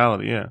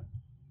sexuality. Yeah.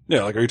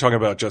 Yeah, like, are you talking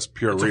about just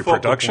pure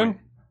reproduction?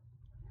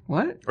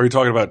 What? Are you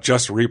talking about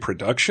just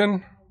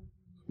reproduction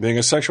being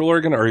a sexual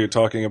organ, or are you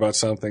talking about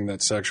something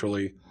that's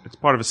sexually? It's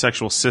part of a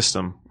sexual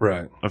system,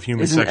 right? Of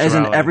human sexuality.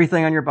 Isn't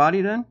everything on your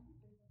body then?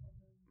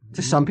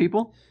 To some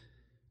people.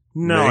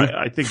 No,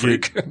 I think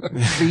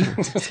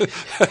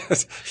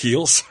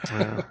heels,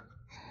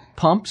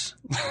 pumps,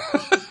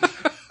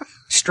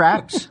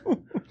 straps.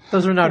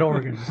 Those are not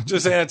organs.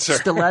 Just answer.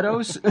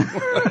 Stilettos.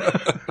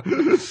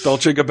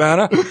 Dolce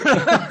Gabbana.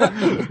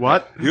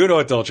 What? You know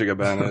what Dolce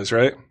Gabbana is,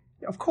 right?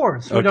 Of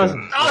course. Who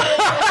doesn't?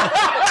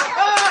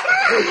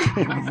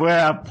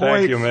 Well, point,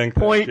 Thank you, Ming.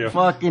 point, Thank you.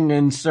 fucking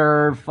and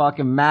serve,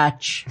 fucking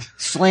match,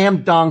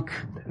 slam dunk,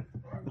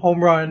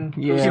 home run.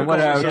 Yeah,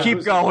 whatever.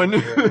 Keep going.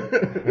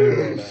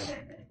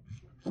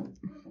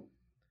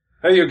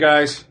 Hey, you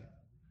guys.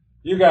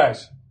 You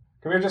guys.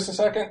 Come here just a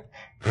second.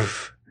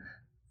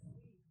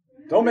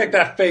 Don't make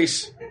that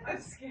face.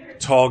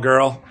 Tall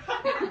girl.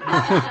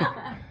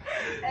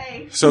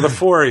 So the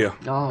four of you.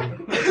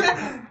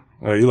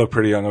 Oh, you look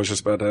pretty young. I was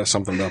just about to ask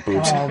something about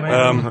boobs. Oh,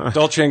 man.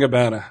 Dolce &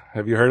 Gabbana.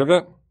 Have you heard of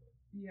it?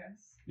 Yes.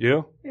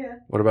 You? Yeah.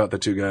 What about the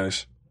two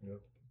guys?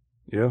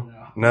 You?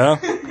 No?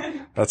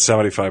 That's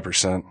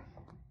 75%.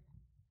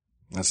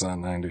 That's not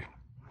 90.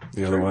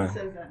 The other way.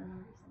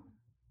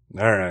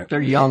 All right. They're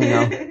young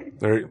now.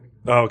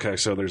 Okay,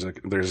 so there's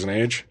an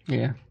age?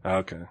 Yeah.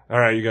 Okay. All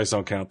right, you guys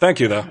don't count. Thank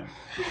you, though.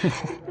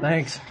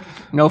 Thanks.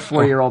 No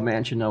 4-year-old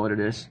man should know what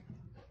it is.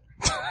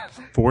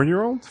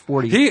 4-year-old?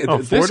 40.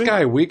 This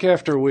guy, week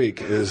after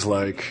week, is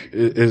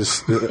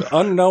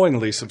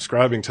unknowingly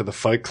subscribing to the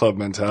Fight Club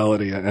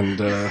mentality, and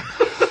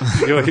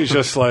he's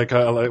just like,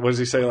 what does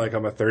he say? Like,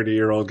 I'm a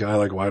 30-year-old guy.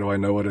 Like, why do I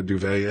know what a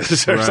duvet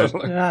is? Or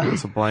something. Yeah.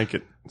 It's a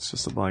blanket. It's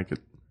just a blanket.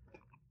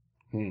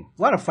 A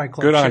lot of Fight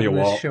Club. Good on shit you, in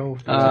this Walt. show.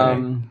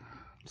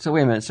 So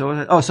wait a minute.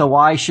 So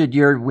why should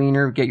your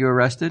wiener get you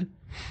arrested?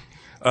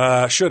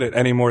 Should it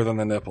any more than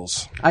the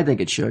nipples? I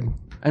think it should.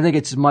 I think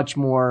it's much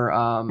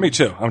more. Me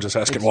too. I'm just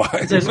asking why.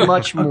 It's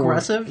much more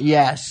aggressive.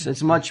 Yes,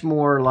 it's much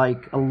more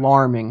like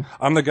alarming.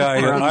 I'm the guy.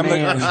 For a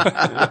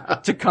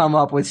man to come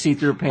up with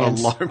see-through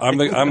pants. I'm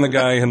the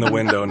guy in the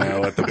window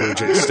now at the Blue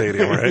Jays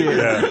Stadium, right?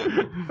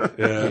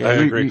 Yeah, I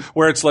agree.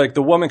 Where it's like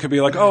the woman could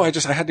be like, "Oh, I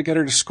had to get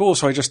her to school,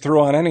 so I just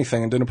threw on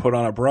anything and didn't put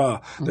on a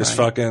bra." This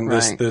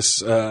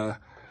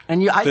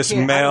And this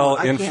male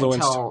I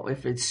influenced. can't tell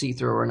if it's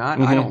see-through or not.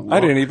 Mm-hmm. I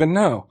didn't even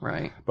know.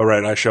 Right. But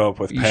I show up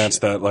with pants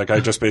that I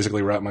just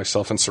basically wrap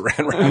myself in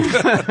saran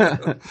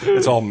wrap.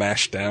 It's all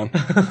mashed down.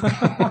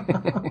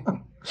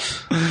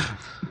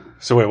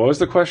 So wait, what was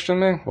the question,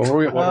 man? What were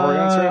we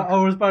answering?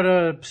 It was about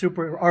a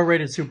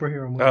R-rated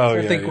superhero movie. Oh,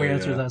 I think we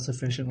answered that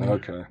sufficiently.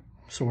 Okay.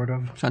 Sort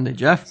of. Sunday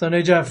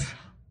Jeff.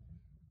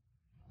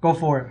 Go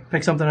for it.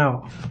 Pick something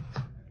out.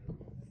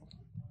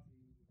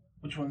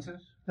 Which one's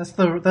this? That's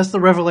the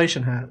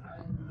Revelation hat.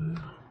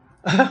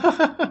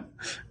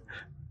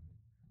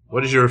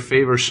 What is your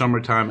favorite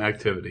summertime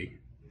activity?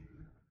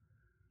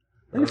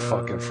 Are you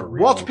fucking for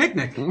real? Walt's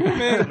picnic. The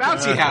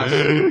bouncy house.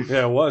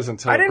 Yeah, it was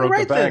until I it didn't broke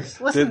write the bank. this.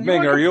 Listen,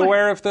 Ming, are you complain.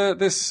 aware of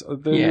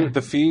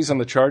the fees on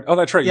the chart? Oh,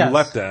 that's right. Yes. You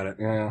leapt at it.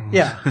 Yeah.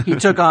 Yeah. He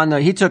took on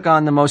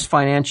the most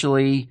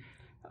financially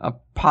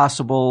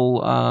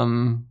possible,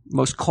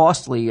 most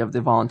costly of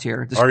the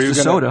volunteer.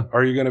 Soda.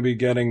 Are you going to be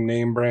getting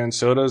name brand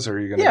sodas, or are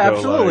you going to Yeah, go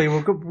absolutely.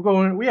 like We're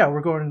going. Yeah,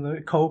 we're going to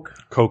the Coke.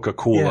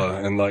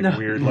 Coca-Cola and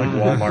weird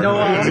Walmart? No,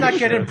 I'm not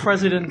getting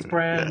President's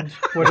brand,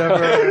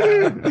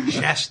 whatever.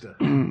 Shasta.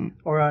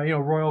 Or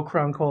Royal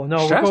Crown Cola.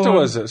 No,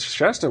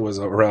 Shasta was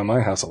around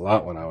my house a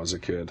lot when I was a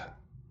kid.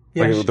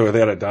 Yeah, they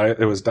had a diet.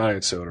 It was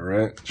diet soda,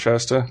 right?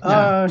 Shasta.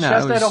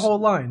 Shasta had a whole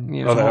line.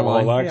 Yeah, They have a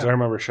whole line. 'Cause Yeah. I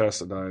remember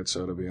Shasta diet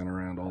soda being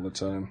around all the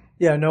time.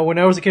 Yeah, no. When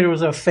I was a kid, it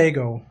was a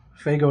Faygo.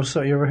 Faygo.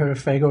 So you ever heard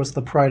of Faygo? It's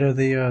the pride of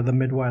the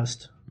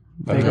Midwest.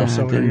 Faygo I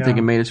soda. didn't Yeah. think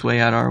it made its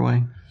way out our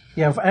way.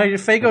 Yeah,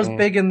 Faygo's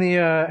big in the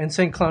in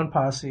St. Clown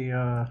Posse.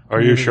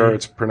 Are you sure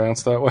it's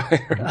pronounced that way?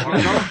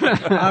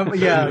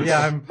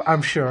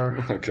 I'm sure.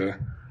 Okay.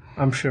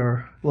 I'm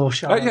sure. A little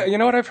shot. Yeah, you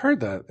know what? I've heard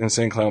that in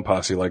St. Clown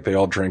Posse, they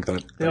all drink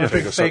that. They all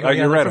drink Faygo.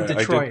 You Yeah, read they're it. from I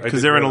Detroit. did.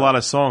 Because they're in a lot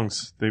of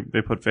songs.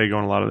 They put Faygo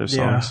in a lot of their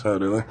Yeah. songs. Oh,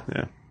 do they?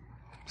 Yeah.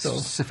 So,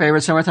 It's the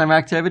favorite summertime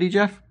activity,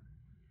 Jeff?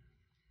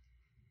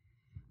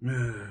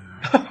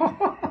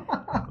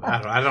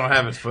 I don't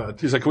have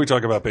it. He's like, can we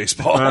talk about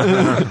baseball?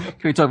 Can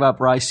we talk about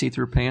Bry's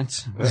see-through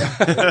pants?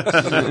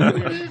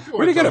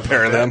 Where do you get a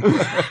pair of them?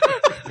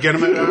 Get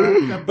them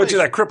at Bet you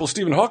that cripple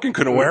Stephen Hawking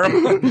couldn't wear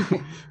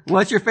them.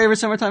 What's your favorite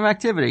summertime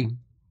activity?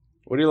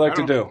 What do you like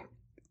to do?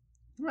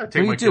 I do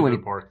take you my do kid when to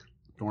you- the park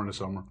during the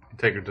summer.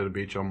 Take her to the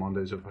beach on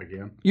Mondays if I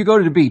can. You go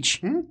to the beach.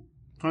 I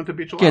went to the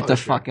beach a lot Get the this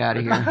year. fuck out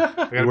of here. I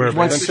got a Wear a beach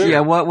What's Sure. yeah?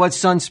 What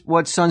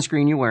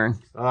sunscreen you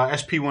wearing?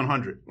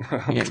 SP100.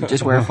 Yeah,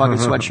 just wear a fucking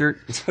sweatshirt.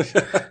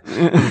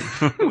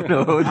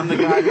 I'm the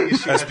guy that you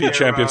see SP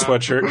champion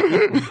sweatshirt.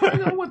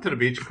 I went to the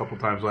beach a couple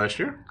times last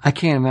year. I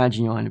can't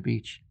imagine you on the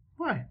beach.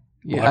 Why?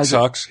 Yeah, Black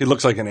socks. He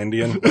looks like an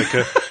Indian.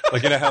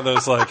 Like you know how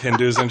those like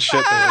Hindus and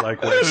shit, they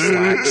like wear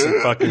slacks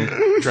and fucking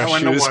dress I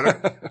went in the shoes.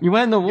 water. you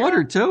went in the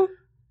water too?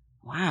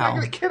 I Wow.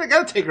 got a kid. I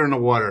got to take her in the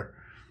water.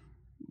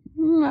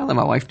 I let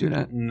my wife do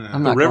that. No.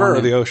 I'm The not river going or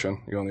in. the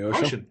ocean? You go in the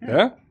ocean? Ocean,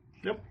 Yeah?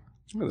 Yep.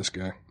 Look at this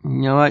guy. You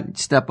know what?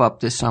 Step up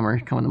this summer.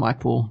 Come to my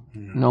pool.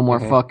 No more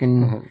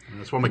fucking.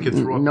 That's why my kid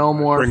threw up. No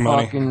more Bring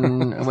money.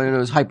 fucking. What are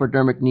those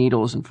hypodermic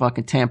needles and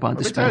fucking tampon Let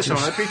me tell you dispensers?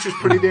 something. That beach is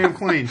pretty damn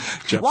clean.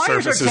 Jeff Why is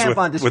there surfaces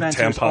tampon with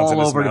dispensers tampons in all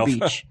his over the mouth.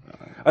 beach?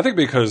 I think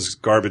because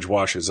garbage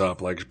washes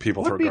up, like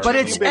people throw beach?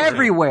 garbage. But it's Been there.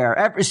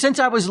 everywhere. Since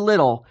I was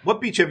little, What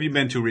beach have you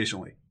been to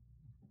recently?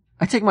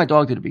 I take my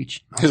dog to the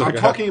beach. He's I'm like,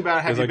 talking about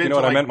he's have you like, been you know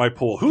to what? I like, meant my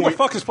pool. Who the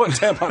fuck is putting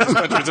tampon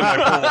dispensers in my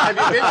pool? have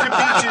you been to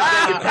beaches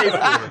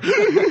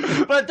that you pay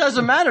for? But it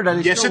doesn't matter that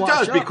it's Yes, it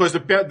does because the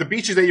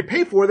beaches that you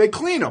pay for, they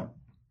clean them.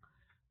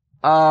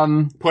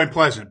 Point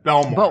Pleasant,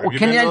 Belmar. But have you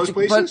can been to you? those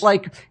places? But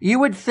like, you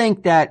would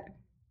think that,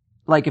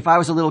 like, if I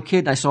was a little kid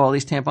and I saw all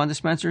these tampon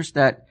dispensers,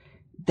 that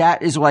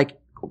is like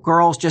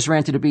girls just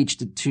ran to the beach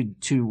to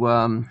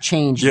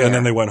change. Yeah, there. and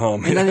then they went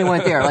home. And then they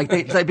went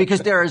there,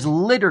 because there is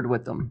littered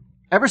with them.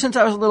 Ever since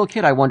I was a little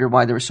kid, I wondered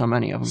why there were so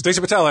many of them.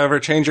 Stacey Patel, ever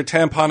change your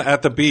tampon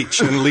at the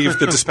beach and leave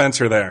the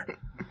dispenser there?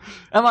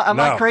 Am I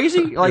No.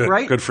 crazy? Like, Good.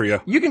 right? Good for you.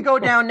 You can go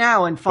down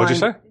now and find. What'd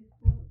you say?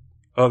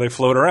 Oh, they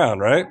float around,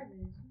 right?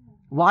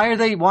 Why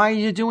are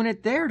you doing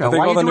it there though? I think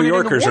Why all are the you New doing it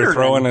in Yorkers the are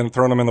water,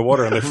 throwing them in the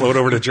water and they float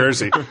over to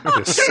Jersey.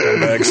 Just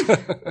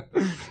scumbags.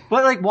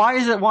 But like,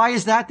 why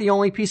is that the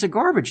only piece of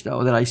garbage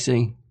though that I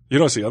see? You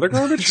don't see other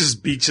garbage?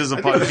 Just beaches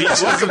upon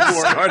beaches of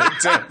discarded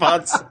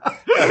tampons.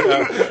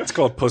 It's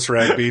called Puss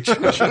Rag Beach.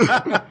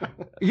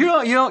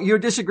 You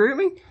disagree with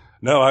me?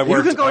 No, I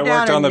worked can go on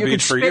down the and you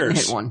beach can for spit and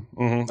years. hit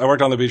one. I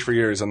worked on the beach for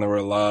years, and there were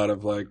a lot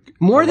of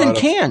More a than lot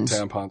of cans.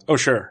 tampons. Oh,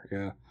 sure,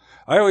 yeah.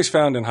 I always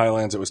found in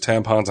Highlands it was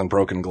tampons and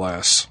broken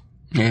glass.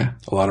 Yeah.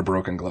 A lot of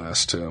broken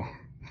glass too.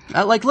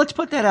 Let's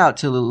put that out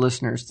to the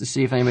listeners to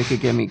see if anybody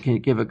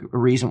could give a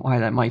reason why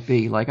that might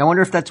be. Like, I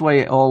wonder if that's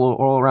way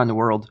all around the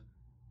world,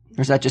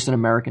 or is that just an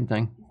American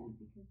thing?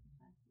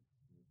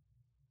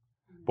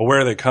 But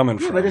where are they coming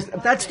from?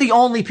 But that's the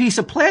only piece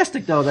of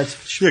plastic though.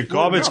 That's Yeah,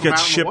 garbage out gets in the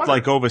shipped water.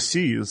 like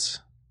overseas,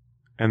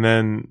 and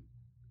then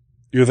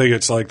You think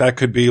it's like that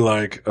could be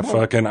like a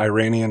fucking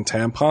Iranian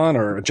tampon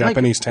or a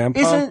Japanese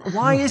tampon?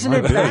 Why isn't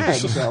it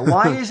bagged though?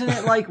 Why isn't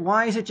it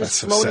why is it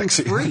just That's so floating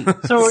sexy. free?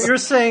 So you're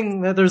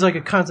saying that there's like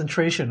a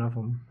concentration of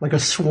them, like a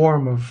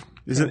swarm of.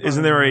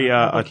 isn't there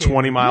a Okay.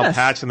 20-mile Yes.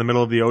 patch in the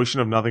middle of the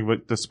ocean of nothing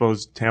but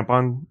disposed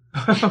tampon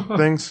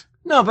things?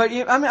 No, but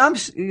I'm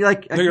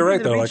like. No, you're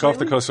right though. Like off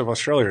the coast of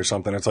Australia or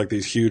something, it's like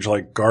these huge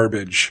like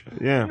garbage.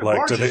 Yeah.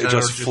 Like do barges they that are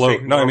just just float?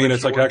 taking No, I mean garbage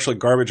it's like to work. actually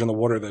garbage in the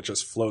water that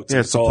just floats.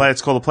 Yeah, It's all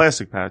it's called a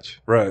plastic patch.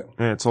 right.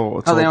 Yeah, it's all.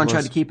 It's Oh, all they don't try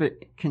to plastic. keep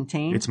it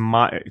contained. It's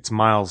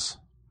miles.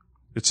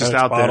 It's just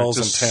it's out there, bottles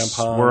just and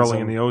tampons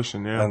swirling and- in the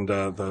ocean. Yeah. And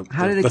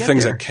How did the it get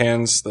things there? that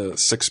cans the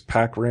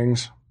 6-pack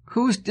rings.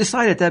 Who's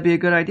decided that'd be a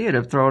good idea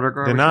to throw their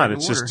garbage? They're not. in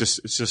the It's water?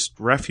 it's just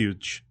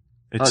refuge.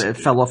 Oh, It's it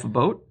fell off a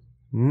boat.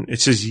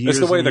 it's just years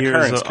the way and the years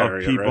currents of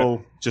carry it,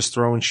 people just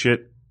throwing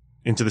shit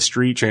into the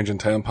street. Changing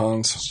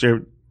tampons.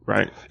 Straight-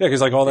 Right. Yeah, because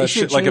like all They that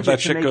should shit, like if change it that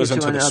to shit make goes it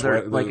into to the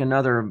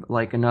another,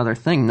 sweat, another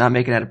thing. Not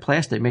make it out of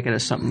plastic. Make it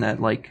as something that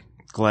like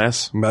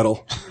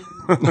metal.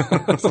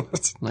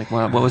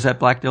 what was that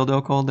black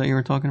dildo called that you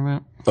were talking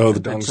about? Oh, the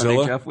That Sunday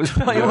Dongzilla. Jeff was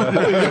playing with.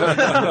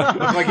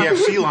 Look like you have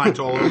sea lions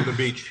all over the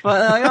beach.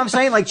 But you know what I'm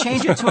saying? Like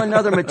change it to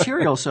another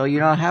material so you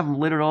don't have them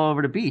littered all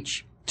over the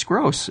beach. It's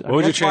gross. What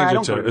would you change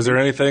it to? Is there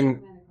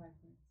anything?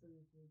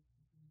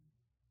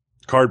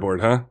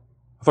 Cardboard, huh?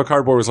 I thought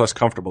cardboard was less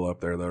comfortable up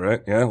there, though,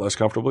 right? Yeah, less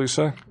comfortable, you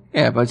say?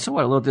 Yeah, but so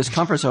what? A little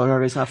discomfort so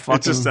everybody's not fucking.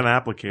 It's just an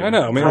applicator. I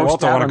know. I mean, Grossed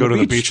Walt, I out want to on go the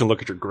to the beach. beach and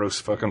look at your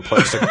gross fucking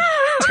plastic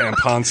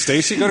tampon.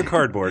 Stacy, go to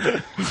cardboard.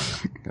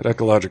 Get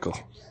ecological.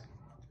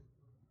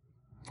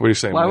 What are you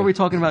saying? Why were man? we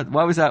talking about?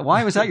 Why was that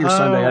your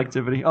Sunday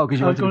activity? Oh, because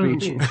you went to the going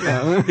beach. to the beach.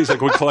 Yeah. He's like,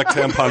 we collect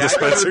tampon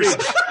dispensers.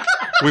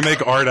 We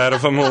make art out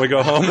of them when we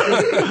go home.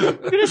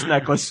 Look at this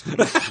necklace.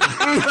 Looks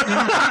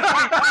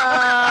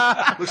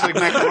like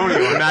macaroni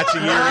or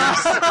Matching earrings.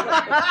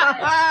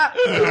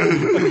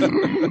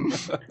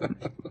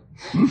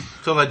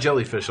 Saw that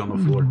jellyfish on the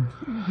floor.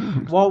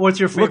 Well, what's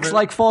your favorite? Looks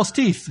like false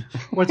teeth.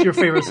 What's your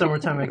favorite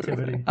summertime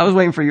activity? I was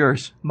waiting for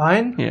yours.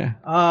 Mine? Yeah.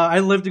 I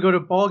live to go to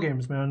ball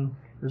games, man.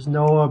 There's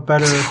no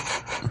better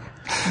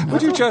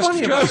Would you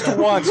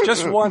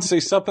just once say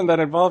something that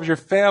involves your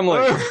family?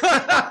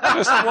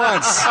 Just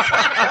once.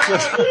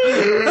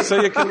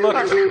 So you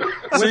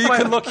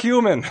can look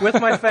human. With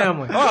my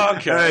family. Oh,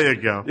 okay. There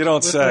you go. You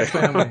don't say.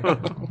 I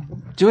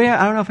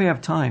don't know if we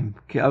have time.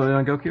 You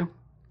want to go, Q?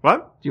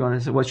 What? Do you want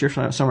to say, what's your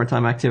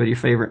summertime activity, your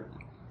favorite?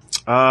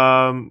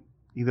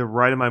 Either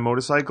riding my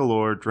motorcycle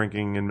or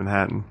drinking in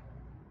Manhattan.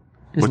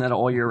 Isn't that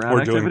all year round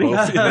activity?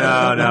 Both.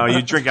 No,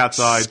 you drink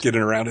outside. Skidding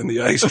around in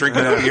the ice,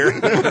 drinking out here.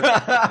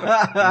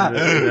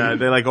 Yeah,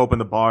 they like open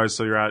the bars,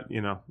 so you're out.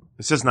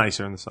 It's just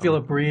nicer in the summer. Feel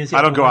a breeze.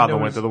 I don't go out in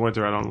the winter. The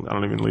winter, I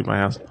don't even leave my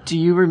house. Do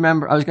you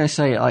remember? I was going to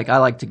say, like, I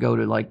like to go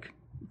to like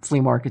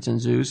flea markets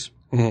and zoos.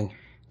 Mm-hmm.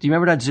 Do you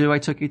remember that zoo I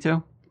took you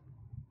to?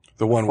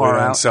 The one Far way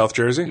in out. South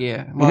Jersey?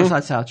 Yeah. Well, it's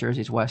not South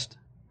Jersey. It's West.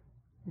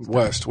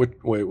 West. Which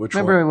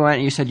Remember one? we went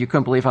and you said you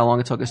couldn't believe how long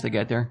it took us to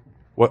get there?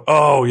 What?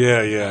 Oh,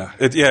 yeah.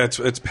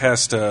 It's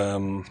past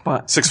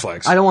Six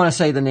Flags. I don't want to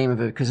say the name of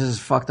it because this is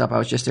fucked up. I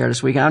was just there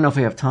this week. I don't know if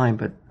we have time,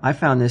 but I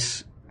found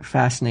this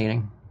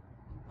fascinating,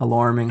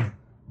 alarming.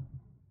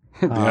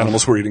 The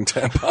animals were eating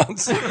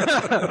tampons.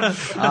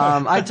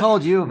 I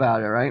told you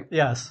about it, right?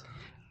 Yes.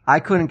 I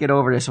couldn't get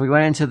over this. So we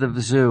went into the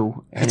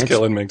zoo. And It's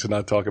killing me to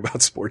not talk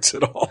about sports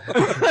at all.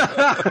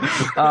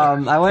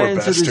 I went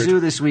into bastard. the zoo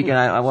this week, and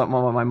I went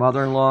with my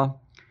mother-in-law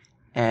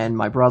and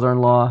my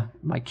brother-in-law,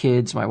 my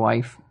kids, my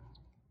wife,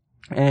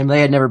 and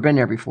they had never been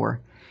there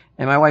before.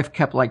 And my wife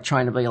kept like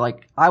trying to be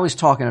like, I was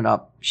talking it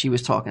up, she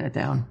was talking it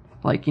down.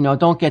 Like,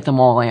 don't get them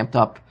all amped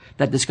up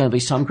that there's going to be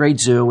some great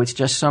zoo. It's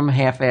just some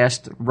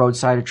half-assed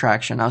roadside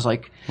attraction. I was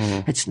like,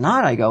 It's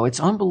not. I go,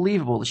 it's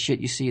unbelievable the shit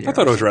you see there. I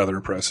thought it was rather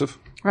impressive.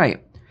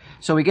 Right.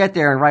 So we get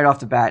there, and right off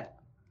the bat,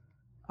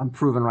 I'm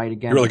proven right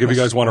again. You're like, if you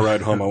guys want to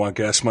ride home, I want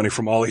gas money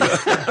from all of you.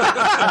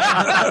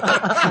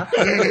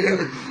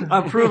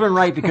 I'm proven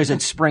right because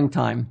it's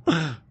springtime.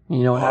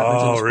 You know what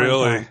happens in springtime.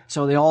 Really?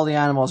 So all the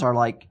animals are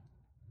like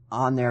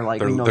on their like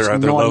Their some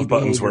love naughty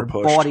buttons behavior,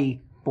 were pushed.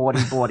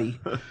 Body.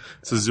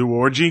 It's a zoo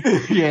orgy.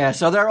 Yeah,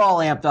 so they're all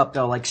amped up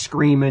though, like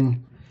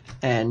screaming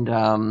and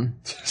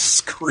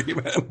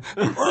Screaming.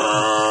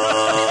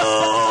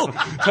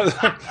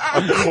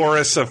 A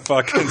chorus of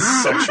fucking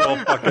sexual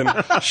fucking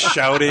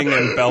shouting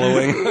and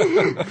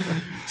bellowing.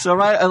 so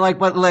right, and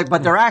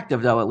but they're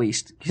active though at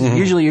least. 'Cause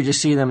usually you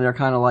just see them, they're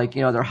kind of like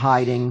they're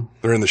hiding.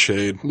 They're in the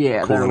shade.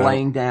 Yeah, they're cooling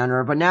laying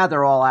down, but now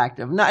they're all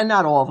active.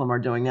 Not all of them are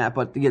doing that,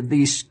 but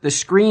the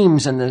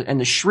screams and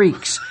the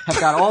shrieks have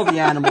got all the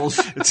animals.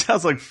 It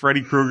sounds like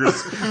Freddy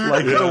Krueger's,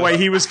 like the way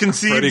he was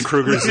conceived. Freddy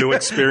Krueger zoo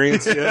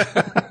experience. Yeah.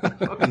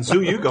 Fucking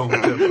zoo you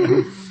going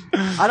to?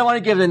 I don't want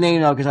to give the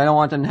name though because I don't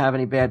want them to have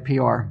any bad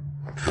PR.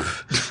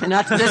 And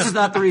this is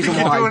not the reason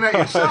why. You're doing that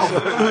yourself.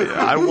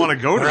 I want to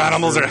go to Their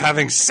animals are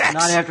having sex.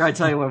 Not after I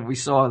tell you what we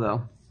saw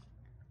though.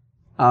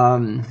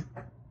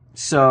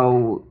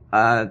 So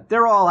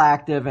they're all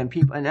active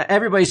and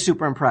everybody's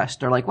super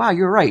impressed. They're like, "Wow,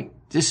 you're right.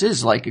 This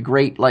is like a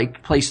great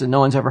like place that no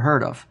one's ever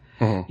heard of."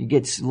 You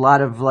get a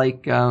lot of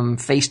like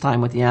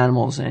FaceTime with the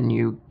animals, and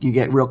you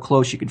get real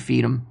close. You could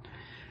feed them.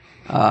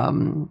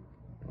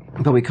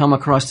 But we come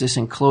across this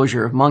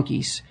enclosure of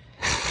monkeys,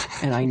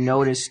 and I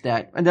noticed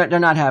that and they're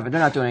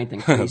not doing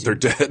anything crazy. They're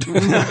dead.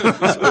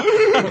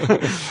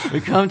 We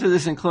come to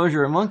this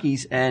enclosure of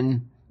monkeys,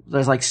 and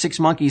there's like 6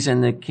 monkeys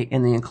in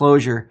the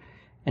enclosure,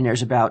 and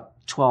there's about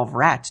 12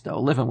 rats though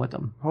living with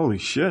them. Holy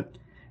shit!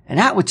 And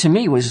that to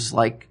me was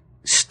like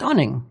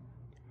stunning.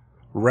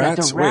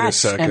 Rats. That the rats Wait a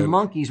second. and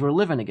monkeys were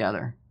living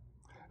together.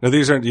 Now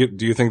these aren't.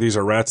 Do you think these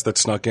are rats that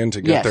snuck in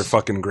to get Yes. their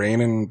fucking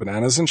grain and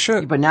bananas and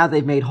shit? But now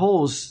they've made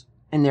holes,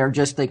 and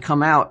they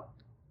come out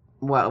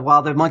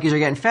while the monkeys are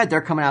getting fed.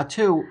 They're coming out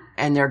too,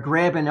 and they're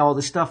grabbing all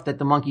the stuff that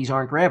the monkeys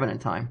aren't grabbing in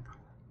time.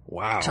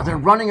 Wow. So they're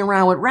running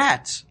around with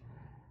rats.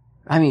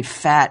 I mean,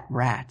 fat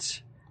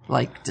rats,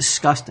 like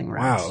disgusting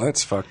rats. Wow,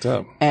 that's fucked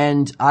up.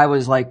 And I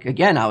was like,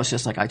 again, I was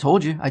just like, I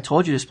told you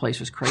this place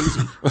was crazy.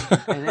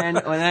 and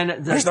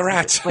then There's the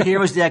rats. But here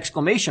was the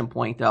exclamation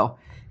point though,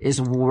 is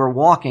we're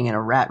walking and a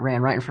rat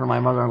ran right in front of my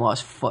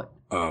mother-in-law's foot.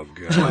 Oh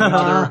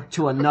god.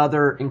 To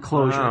another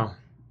enclosure. Wow.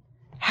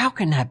 How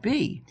can that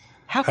be?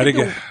 How do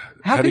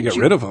you get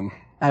rid of them?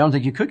 I don't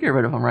think you could get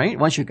rid of them, right?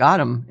 Once you got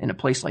them in a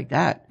place like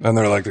that. And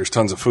they're like, there's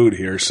tons of food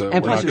here, so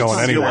And we're plus not there's going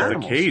tons of Seal anywhere. up the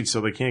animals. cage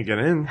so they can't get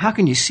in. How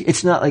can you see?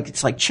 It's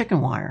like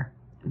chicken wire.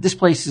 This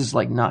place is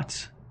like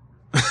nuts.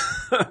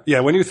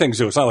 Yeah, when you think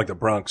zoo, it's not like the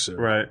Bronx Zoo.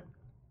 Right.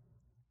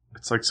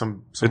 It's like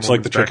some It's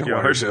like the chicken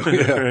wire backyard. zoo.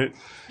 Yeah. Right.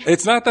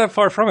 It's not that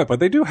far from it, but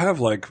they do have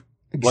like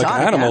Exotic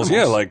animals. Yeah,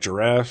 animals. like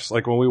giraffes.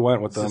 Like when we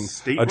went with Is them, this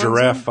state a run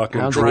giraffe zoo?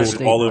 fucking No, it's drooled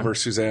state all run. over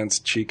Suzanne's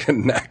cheek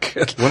and neck.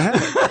 What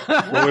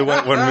happened?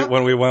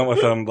 when we went with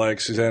them, like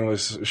Suzanne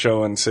was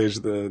showing Sage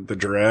the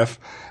giraffe,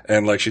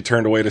 and like she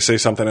turned away to say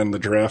something, and the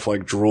giraffe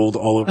like drooled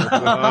all over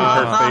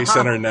her face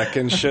and her neck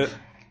and shit.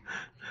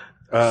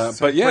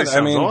 But yeah, Place I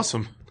sounds mean,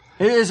 awesome.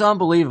 It is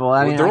unbelievable.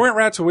 I mean, there weren't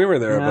rats when we were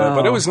there,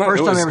 but it was not.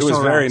 First It time was, I ever it was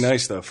saw very rats.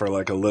 nice though for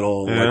like a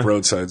little Yeah. like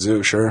roadside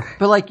zoo. Sure.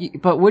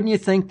 but wouldn't you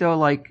think though,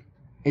 like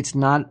it's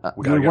not?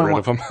 We gotta get rid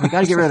of them. We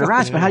gotta get rid of the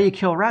rats. But how do you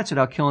kill rats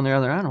without killing the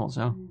other animals?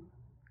 Though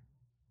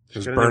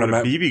Just Get burn in them with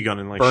out, a BB gun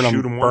and like burn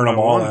shoot them them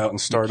all out and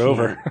start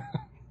over.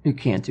 You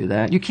can't do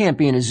that. You can't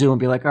be in a zoo and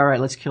be like, all right,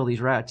 let's kill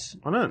these rats.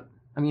 Why not?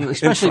 I mean,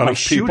 especially front by of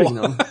people. shooting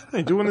them.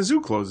 They do when the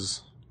zoo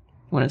closes.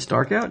 When it's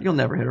dark out, you'll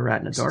never hit a rat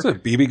in the dark. Does a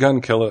BB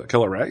gun kill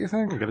a rat, you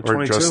think? Get a Or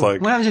 22. just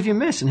like, What happens if you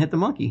miss and hit the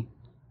monkey?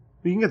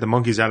 You can get the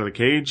monkeys out of the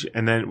cage,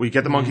 and then we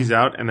get the monkeys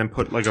out, and then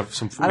put like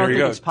some food. I don't there you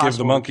think go. it's possible Give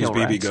the monkeys to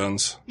kill BB rats.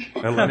 guns.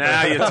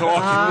 Now you're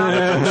talking.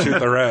 Let them shoot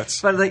the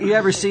rats. But like, you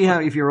ever see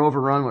how if you're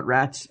overrun with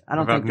rats? I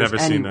don't I've think there's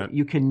never any. seen that.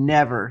 You can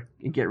never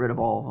get rid of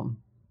all of them.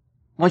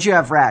 Once you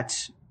have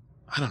rats,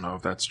 I don't know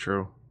if that's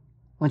true.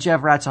 once you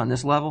have rats on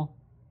this level,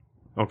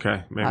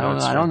 Okay, maybe I don't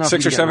that's know. I true. don't know. if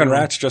 6 you or get 7 rid of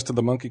them. rats just in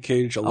the monkey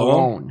cage alone?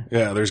 Alone.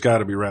 Yeah, there's got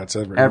to be rats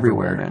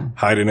Everywhere, man.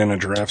 Hiding in a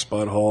giraffe's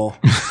butthole.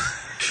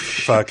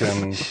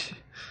 Fucking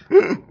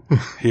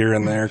here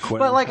and there. Quitting.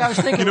 But like I was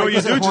thinking, You know what like, you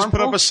is it do? Just put up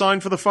harmful? a sign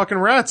for the fucking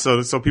rats,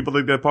 so people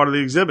think they're part of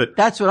the exhibit.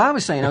 That's what I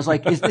was saying. I was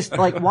like, is this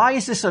like why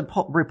is this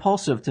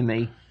repulsive to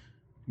me?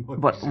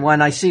 But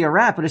when I see a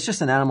rat, but it's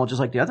just an animal, just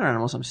like the other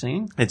animals I'm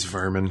seeing. It's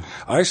vermin.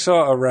 I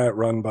saw a rat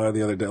run by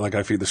the other day. Like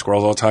I feed the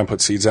squirrels all the time,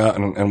 put seeds out,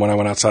 and when I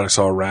went outside, I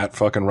saw a rat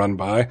fucking run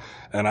by,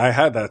 and I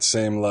had that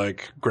same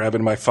like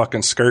grabbing my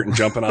fucking skirt and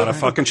jumping on a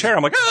fucking chair.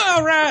 I'm like,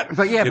 oh, rat!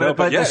 But yeah, You know,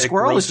 but yeah, the it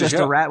squirrel is grosses just you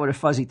a out. rat with a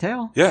fuzzy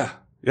tail. Yeah.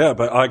 Yeah,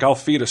 but like I'll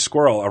feed a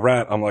squirrel a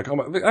rat. I'm like, oh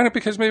my, I know,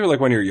 because maybe like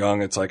when you're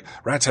young, it's like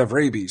rats have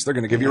rabies. They're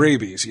going to give you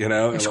rabies, you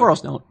know? And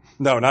squirrels don't.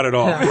 No, not at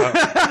all.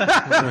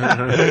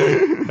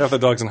 Half the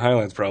dogs in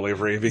Highlands probably have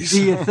rabies.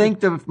 Do you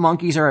think the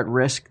monkeys are at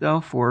risk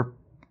though for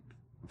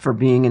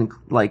being in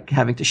like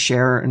having to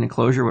share an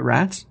enclosure with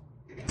rats?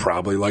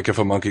 Probably like if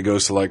a monkey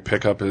goes to like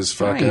pick up his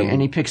fucking Right,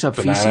 and he picks up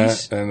banana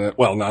feces? and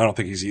well, no, I don't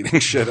think he's eating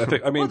shit. I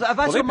think Well, that's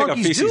they what pick up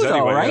monkeys feces do though,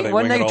 anyway. right? Yeah,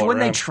 when wing it all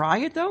they around. try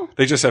it though.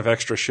 They just have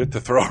extra shit to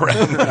throw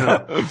around.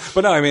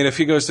 But no, I mean, if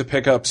he goes to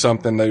pick up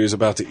something that he's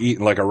about to eat,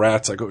 and like a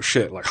rat's like, oh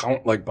shit,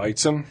 like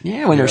bites him.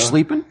 Yeah, when you they're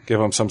sleeping. give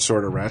him some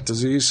sort of rat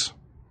disease.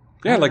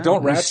 Yeah, like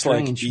don't that's rats like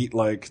strange. eat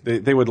like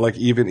they would like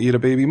even eat a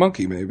baby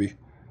monkey maybe.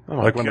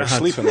 Like when God. they're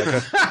sleeping,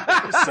 like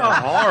So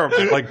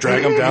horrible. like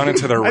drag them down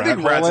into their I rat think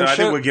hole rats. and I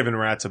think we're shit. giving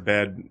rats a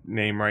bad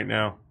name right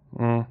now.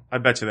 I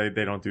bet you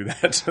they don't do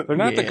that. They're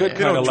not the good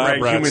They kind don't of lab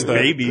drag rats. human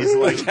that- babies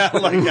like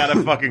out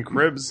of fucking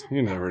cribs.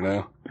 You never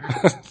know. I've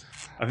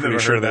Pretty never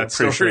sure heard that.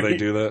 Pretty sure story. they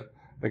do that.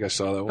 I think I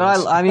saw that But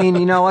once. I mean,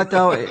 you know what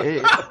though?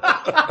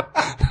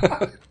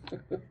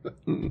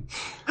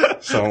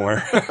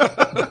 Somewhere.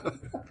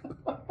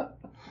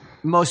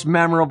 Most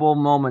memorable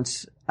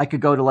moments. I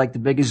could go to like the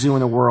biggest zoo in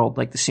the world,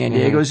 like the San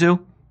Diego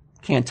Zoo.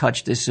 Can't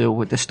touch this zoo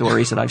with the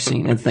stories that I've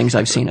seen and things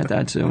I've seen at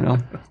that zoo. No,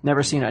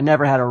 never seen it.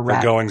 Never had a The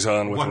rat. goings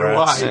on with Wonder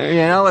rats. why. You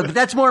know, but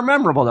that's more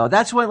memorable though.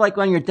 That's what like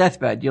on your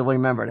deathbed you'll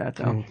remember that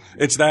though.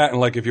 It's that and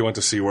like if you went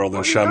to SeaWorld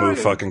and Shamu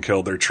fucking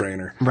killed their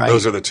trainer. Right.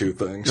 Those are the two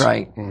things.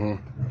 Right. In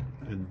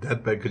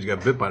deathbed because you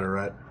got bit by the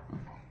rat.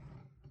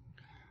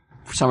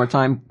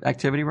 Summertime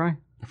activity, right?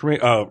 For me,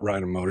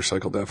 ride a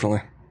motorcycle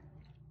definitely.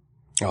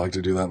 I like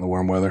to do that in the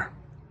warm weather.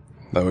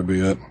 That would be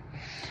it.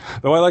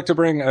 Though I like to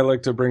bring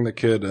the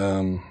kid,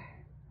 not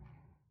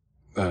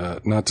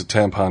to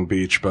Tampon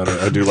Beach, but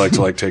I do like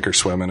to like take her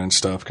swimming and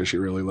stuff because she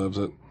really loves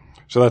it.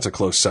 So that's a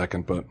close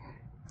second, but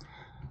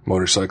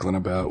motorcycling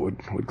about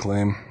would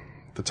claim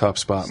the top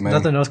spot, man.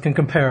 Nothing else can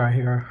compare, I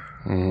hear.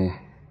 You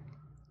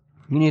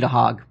need a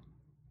hog.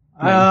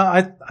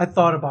 I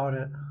thought about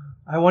it.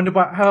 I wonder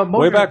about how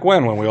Way back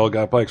when we all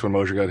got bikes, when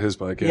Mosher got his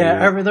bike.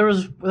 there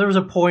was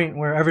a point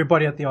where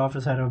everybody at the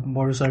office had a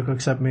motorcycle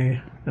except me,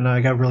 and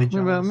I got really What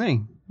jealous. about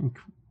me?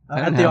 I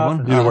At didn't the have office.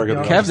 one. You didn't work at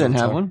the Kev office didn't at the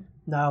have time. one.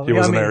 No, He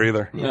wasn't there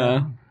either.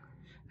 Yeah.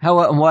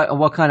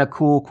 What kind of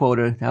cool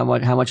quota? How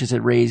much does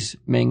it raise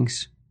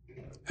Ming's?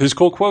 His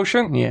cool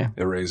quotient? Yeah.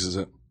 It raises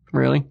it.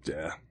 Really?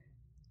 Yeah.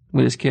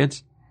 With his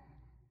kids?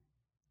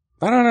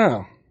 I don't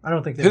know. I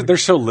don't think they would, They're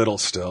so little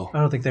still. I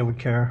don't think they would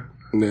care.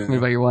 Yeah. What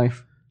about your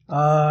wife?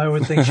 I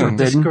would think she would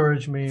Forbidden?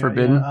 discourage me.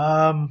 Forbidden?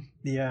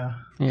 Yeah.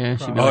 Yeah.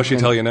 She'd be Oh, like, she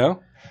tell you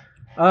no?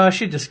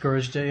 She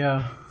discouraged it.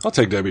 Yeah. I'll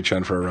take Debbie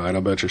Chen for a ride.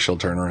 I'll bet you she'll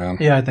turn around.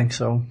 Yeah, I think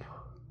so.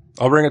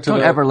 I'll bring it to Don't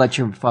the... ever let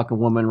your fucking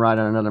woman ride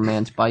on another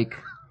man's bike.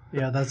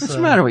 Yeah, that's. What's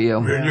the matter with you?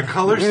 Wearing your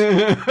colors?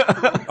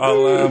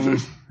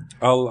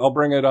 I'll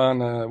bring it on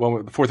the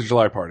 4th of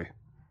July party.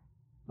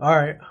 All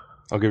right.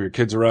 I'll give your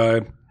kids a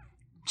ride.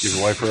 Give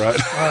your wife a ride.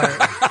 All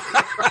right.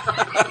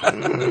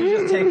 You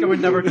just take them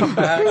and never come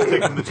back.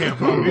 Take them to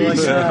Tampon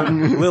Beach.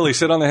 Like, Lily,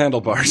 sit on the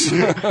handlebars.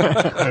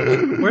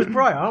 where's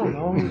Brian? I don't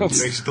know.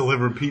 Makes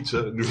delivering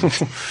pizza.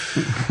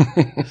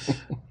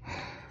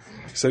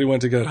 Said he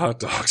went to get hot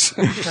dogs.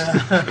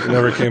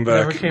 Never came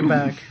back. Never came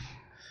back.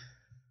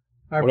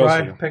 All right, What else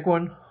Brian, you got? pick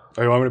one.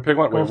 Oh, you want me to pick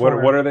one? Wait, Go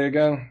for what it. are they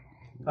again?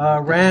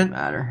 Rant,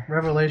 Matter.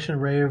 revelation,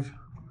 rave.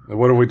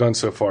 What have we done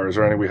so far? Is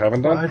there any we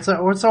haven't done? It's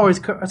always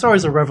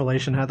a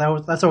revelation hat.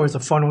 That's always a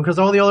fun one because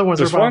all the other ones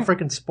This are about one?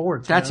 freaking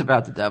sports. That's man.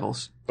 about the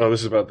Devils. Oh, this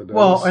is about the Devils.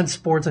 Well, and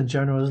sports in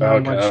general. There's not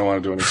okay, I much. don't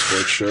want to do any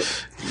sports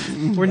shit.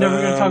 We're never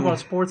going to talk about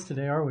sports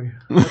today, are we?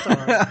 That's all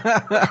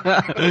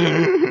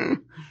right.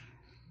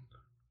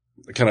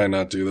 Can I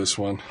not do this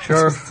one?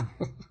 Sure.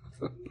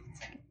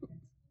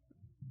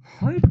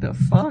 What the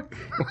fuck?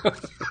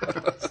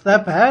 Is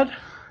that bad?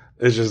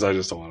 It's just I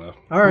just don't want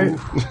to. All right.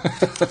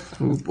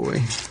 Oh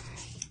boy.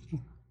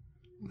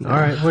 All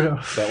right. What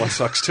That one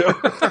sucks too.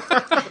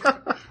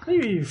 are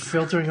you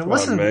filtering them? Come on,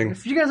 Listen, Ming.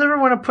 if you guys ever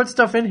want to put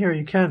stuff in here,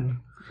 you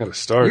can. Gotta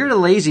start. You're the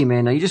lazy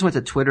man. Now you just went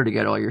to Twitter to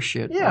get all your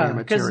shit. Yeah, all your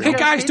because- material. Hey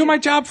guys, do my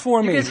job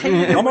for me. guys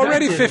hated it I'm when I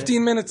already did it.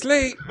 15 minutes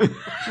late.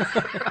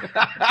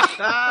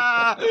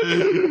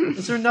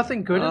 Is there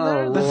nothing good in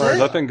there? Oh, That's Lord. it?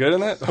 Nothing good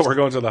in it? Oh, we're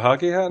going to the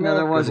hockey hat now? No,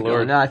 there was a Good good one.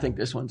 Lord. No, I think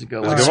this one's a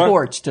good one. a good one?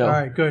 Sports too. All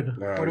right, good. All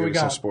right, What do give we me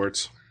some got?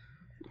 sports.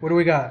 What do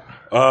we got?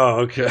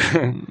 Oh,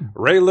 okay.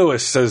 Ray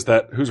Lewis says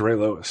that. Who's Ray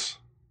Lewis?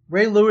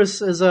 Ray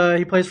Lewis is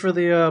he plays for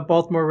the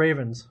Baltimore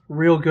Ravens.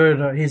 Real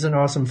good. He's an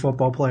awesome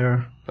football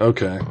player.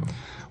 Okay.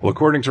 Well,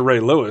 according to Ray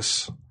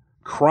Lewis,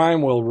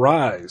 crime will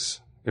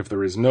rise if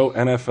there is no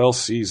NFL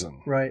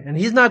season. Right, and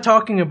he's not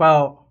talking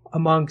about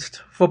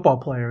amongst football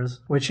players,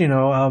 which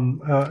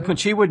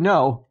Which he would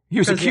know. He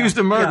was accused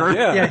of murder.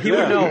 Yeah. he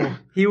would know.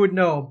 He would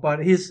know,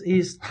 but he's I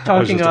was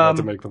talking. just about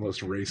to make the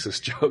most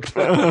racist joke.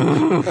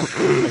 I'm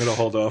going to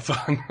hold off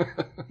on.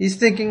 He's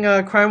thinking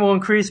crime will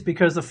increase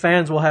because the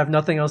fans will have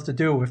nothing else to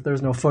do if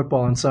there's no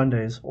football on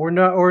Sundays, or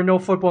no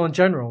football in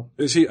general.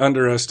 Is he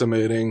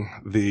underestimating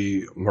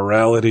the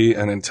morality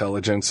and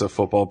intelligence of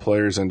football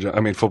players and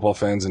football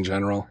fans in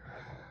general?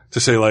 To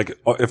say like,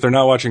 if they're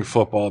not watching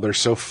football, they're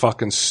so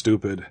fucking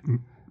stupid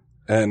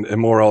and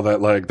immoral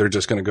that like they're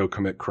just going to go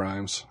commit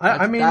crimes.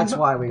 I mean, That's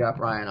why we got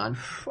Brian on.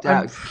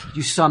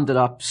 You summed it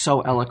up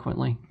so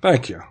eloquently.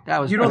 Thank you. That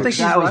was you don't think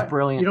that he's was right?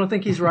 brilliant. You don't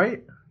think he's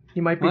right?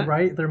 He might be What?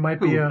 right. There might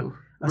be a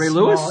Ray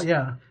small- Lewis?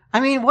 Yeah. I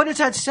mean, what does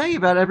that say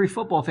about every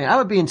football fan? I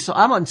would be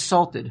I'm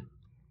insulted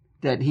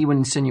that he would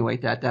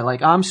insinuate that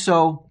like I'm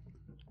so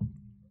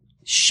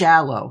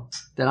shallow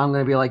that I'm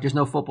going to be like, there's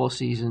no football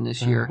season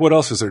this year. What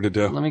else is there to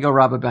do? Let me go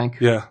rob a bank.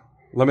 Yeah.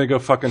 Let me go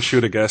fucking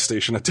shoot a gas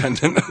station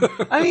attendant.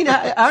 I mean,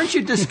 aren't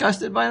you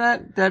disgusted by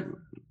that?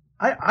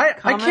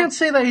 I can't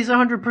say that he's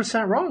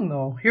 100% wrong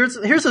though.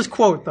 Here's his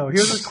quote though.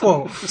 Here's his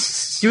quote.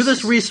 Do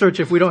this research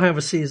if we don't have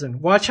a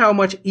season. Watch how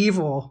much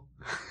evil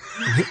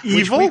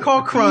which we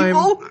call crime.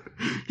 Evil?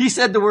 He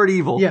said the word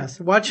evil. Yes.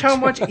 Watch how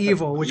much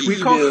evil, which we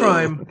call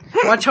crime.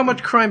 Watch how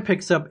much crime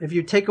picks up if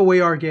you take away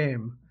our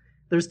game.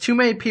 There's too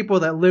many people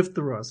that live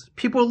through us.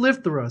 People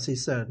live through us, he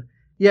said.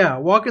 Yeah,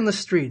 walk in the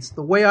streets,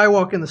 the way I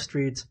walk in the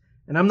streets,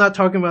 and I'm not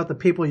talking about the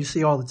people you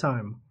see all the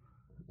time.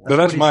 That's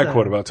what he my said.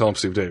 quute about Tell Him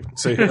Steve Dave.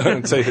 Say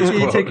his You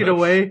quote. take it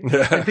away.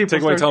 Yeah, and people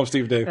take away start- Tell Him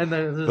Steve Dave. And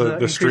there's an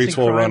The streets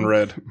increasing will run crime.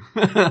 red.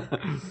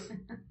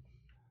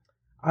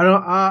 I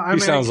don't. I He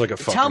sounds like a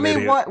fucking Tell me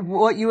idiot.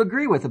 what you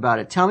agree with about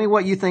it. Tell me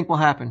what you think will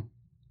happen.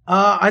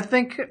 I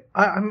think.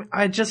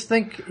 I just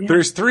think.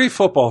 There's 3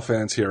 football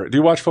fans here. Do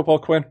you watch football,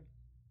 Quinn?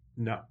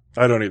 No.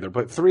 I don't either.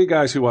 But 3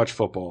 guys who watch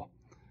football.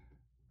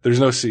 There's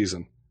no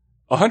season.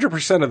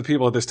 100% of the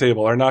people at this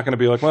table are not going to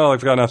be like, well,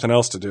 I've got nothing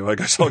else to do. I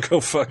guess I'll go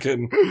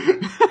fucking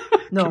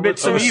no,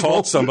 but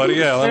assault somebody.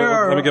 Yeah,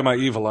 let me get my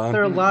evil on.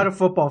 there are a lot of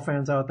football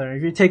fans out there.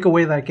 If you take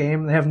away that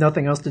game, they have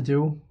nothing else to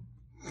do.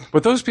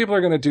 But those people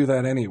are going to do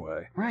that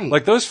anyway. Right.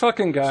 Like those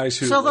fucking guys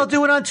who. So they'll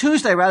do it on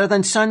Tuesday rather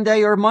than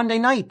Sunday or Monday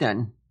night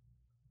then.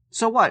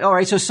 So what? All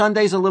right, so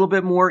Sunday's a little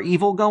bit more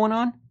evil going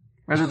on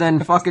rather than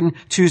fucking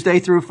Tuesday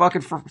through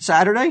fucking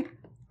Saturday?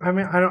 I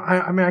mean, I don't.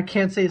 I mean, I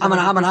can't say. I'm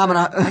gonna.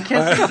 I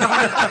can't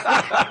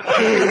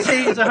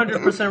say he's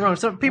 100% wrong.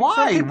 Some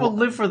Why? people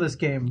live for this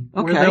game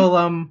Okay. where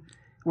they'll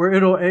where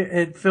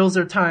it fills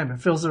their time,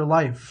 it fills their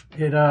life.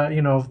 It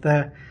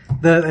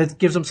it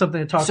gives them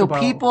something to talk So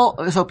about.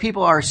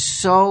 people are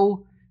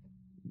so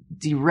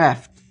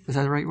bereft. Is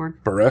that the right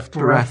word? Bereft?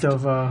 bereft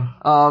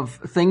Of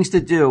things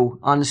to do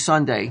on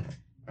Sunday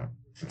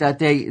that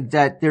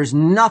there's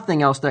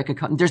nothing else that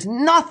there's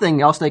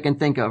nothing else they can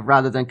think of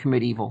rather than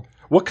commit evil.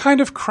 What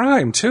kind of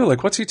crime, too?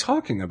 Like, what's he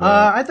talking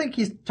about? I think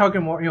he's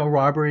talking more,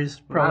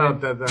 robberies,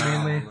 probably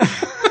mainly.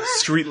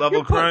 Street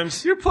level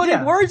crimes. You're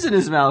putting words in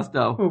his mouth,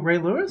 though. Who, Ray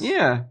Lewis?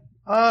 Yeah.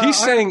 He's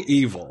saying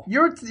evil.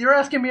 You're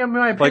asking me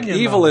my Like, opinion.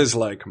 evil though. is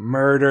like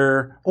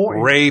murder,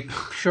 Or- rape.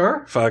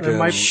 Sure. Fucking- There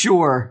might-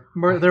 Sure.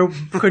 there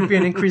could be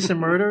an increase in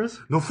murders.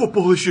 No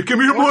football this year. Give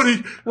me your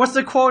money. What's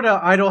the quote?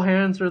 Idle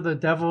hands or the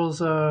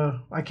devil's,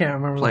 I can't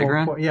remember. Playground?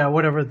 The whole quote. Yeah,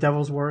 whatever,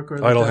 devil's work. Or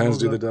the Idle devil's, hands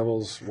do the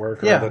devil's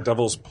work, or Yeah. the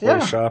devil's play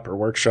Yeah. shop or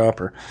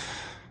workshop or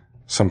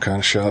some kind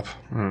of shop.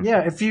 Yeah,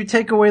 if you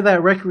take away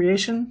that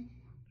recreation,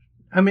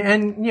 I mean,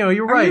 and,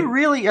 you're Are right. you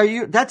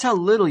really? That's how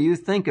little you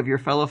think of your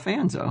fellow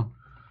fans, though.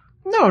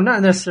 No,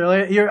 not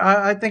necessarily.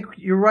 I think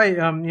you're right.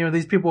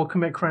 These people will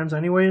commit crimes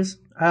anyways.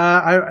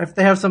 If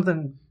they have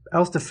something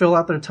else to fill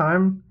out their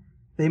time,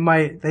 they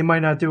might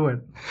not do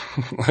it.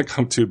 Like,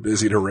 I'm too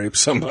busy to rape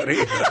somebody.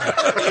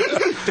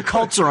 The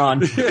cults are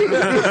on.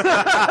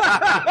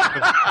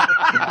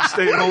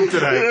 staying home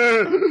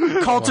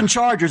today. Colts and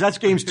Chargers. That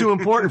game's too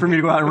important for me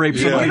to go out and rape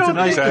somebody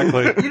tonight.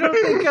 Exactly. You don't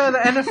think the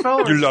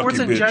NFL or sports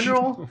in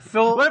general,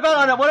 Phil? What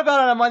about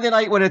on a Monday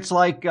night when it's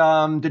like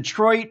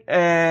Detroit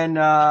and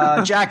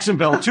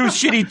Jacksonville, two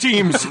shitty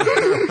teams?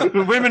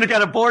 The women have got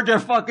to board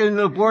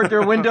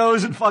their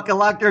windows and fucking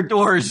lock their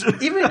doors.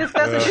 Even if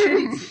that's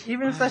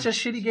a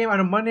shitty game on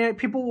a Monday night,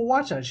 people will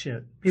watch that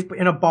shit. People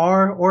in a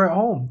bar or at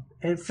home.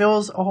 It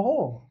fills a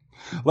hole.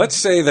 Let's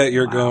say that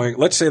you're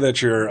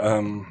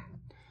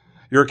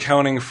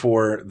accounting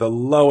for the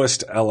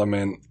lowest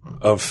element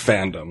of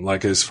fandom,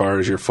 like as far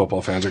as your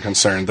football fans are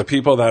concerned. The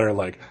people that are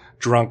like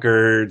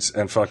drunkards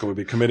and fucking would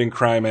be committing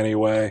crime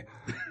anyway.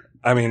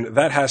 I mean,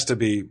 that has to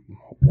be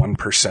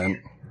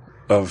 1%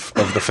 of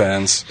the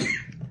fans.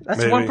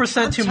 That's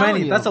 1% too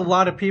many. That's a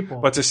lot of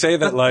people. But to say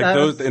that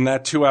those in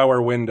that 2-hour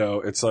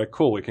window, it's like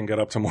cool. We can get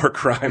up to more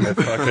crime if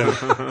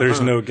fucking there's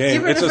no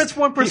game. Even if it's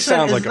 1%, is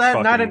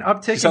that not an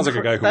uptick? He sounds like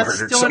a guy who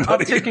murdered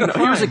somebody. He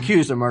was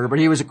accused of murder, but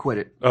he was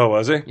acquitted. Oh,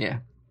 was he? Yeah.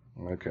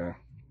 Okay.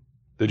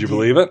 Did you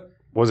believe it?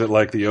 Was it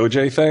like the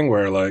OJ thing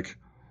where like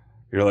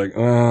you're like,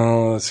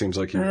 oh, it seems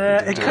like you.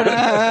 It could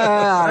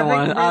have.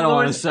 I don't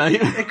want to say.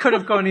 It could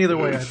have gone either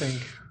way, I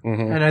think.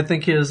 Mm-hmm. And I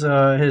think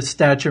his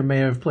stature may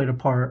have played a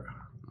part.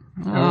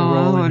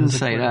 I wouldn't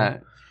say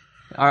that.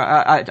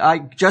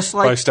 I just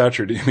like by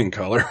stature. Do you mean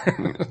color?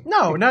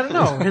 No.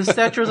 His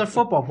stature as a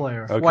football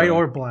player, white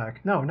or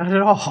black. No, not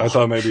at all. I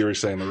thought maybe you were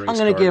saying the race. I'm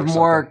going to give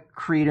more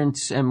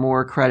credence and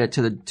more credit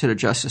to the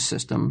justice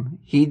system.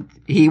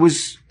 He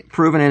was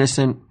proven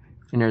innocent,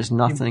 and there's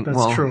nothing.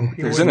 That's true.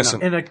 He's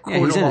innocent. In a court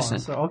he's of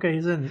innocent. Law, so, okay,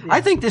 he's in. Yeah.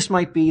 I think this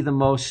might be the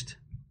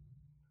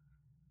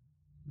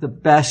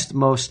best,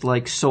 most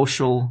like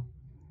social,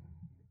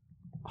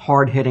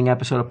 hard-hitting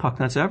episode of Puck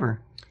Nuts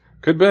ever.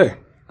 Could be.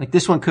 Like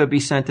this one could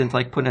be sent into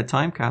like put in a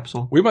time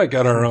capsule. We might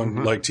get our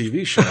own like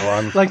TV show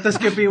on. Like this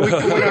could be we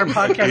could win our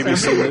podcast.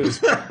 ABC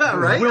News.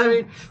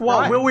 Right?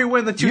 Will we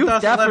win the 2011?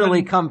 You've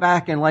definitely come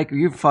back and like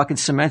you've fucking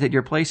cemented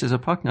your place as a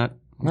Puck Nut.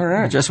 All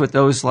right. Just with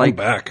those like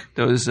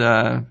those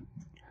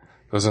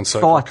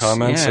insightful thoughts,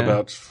 comments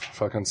about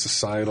fucking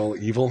societal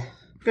evil.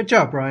 Good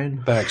job,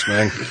 Brian. Thanks,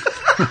 man.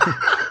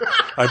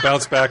 I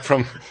bounced back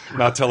from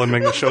not telling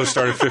Ming the show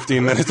started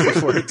 15 minutes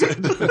before it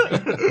did.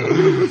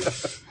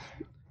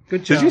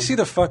 Good job. Did you see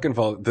the fucking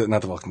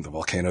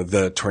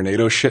the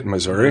tornado shit in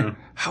Missouri? Yeah.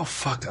 How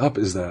fucked up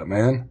is that,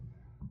 man?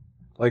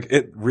 Like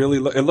it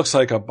looks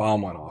like a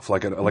bomb went off.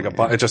 Like a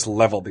bomb, it just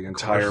leveled the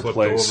entire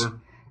place.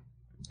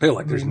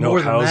 There's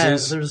no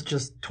houses. There's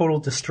just total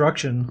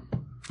destruction.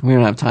 We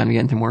don't have time to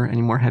get into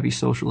any more heavy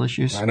social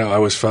issues. I know. I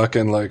was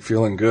fucking like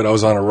feeling good. I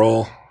was on a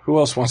roll. Who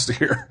else wants to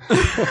hear what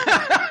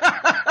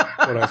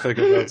I think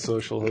about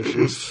social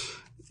issues?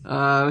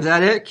 Was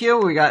that it,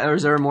 Q? Or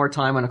is there more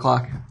time on the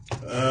clock?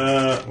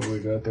 What do we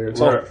got there?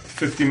 We're at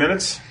 50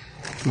 minutes.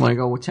 You want to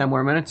go with 10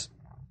 more minutes?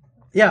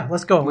 Yeah,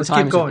 let's go. Let's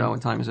keep going.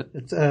 What time is it?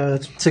 It's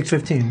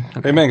 6:15.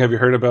 Okay. Hey, Ming, have you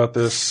heard about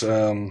this?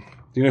 Do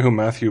you know who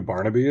Matthew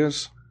Barnaby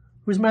is?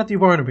 Who's Matthew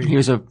Barnaby? He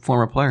was a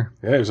former player.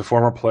 Yeah, he was a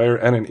former player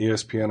and an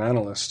ESPN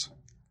analyst.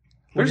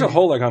 There's a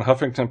whole, like on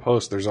Huffington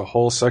Post, there's a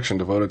whole section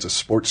devoted to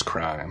sports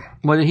crime.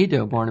 What did he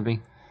do,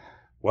 Barnaby?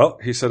 Well,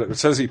 it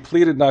says he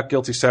pleaded not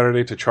guilty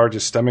Saturday to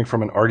charges stemming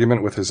from an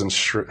argument with his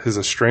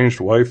estranged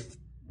wife.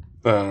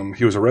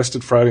 He was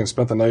arrested Friday and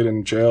spent the night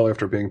in jail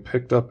after being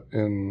picked up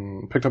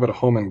at a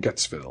home in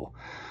Gettsville.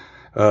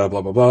 Blah,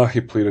 blah, blah. He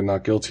pleaded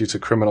not guilty to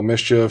criminal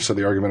mischief, so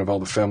the argument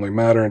involved a family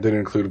matter and didn't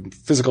include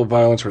physical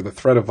violence or the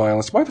threat of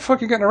violence. Why the fuck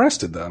are you getting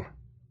arrested then?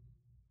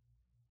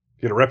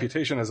 He had a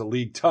reputation as a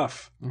league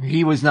tough.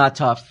 He was not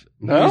tough.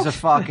 No? He was a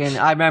fucking.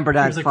 I remember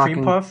that. He was a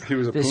cream puff. He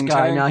was a this poontang?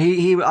 guy. No,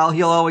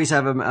 he'll always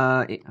have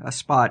a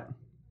spot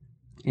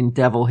in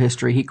Devil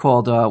history. He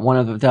called one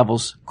of the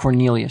Devils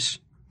Cornelius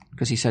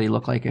because he said he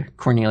looked like a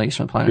Cornelius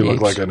from Planet of the Apes.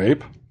 He looked like an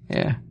ape.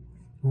 Yeah.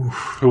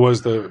 Who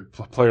was the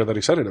player that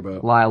he said it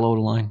about? Lyle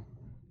Odeline.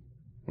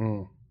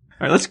 All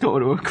right, let's go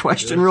to a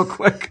question real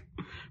quick.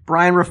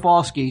 Brian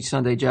Rafalski,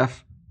 Sunday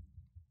Jeff,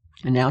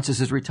 announces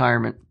his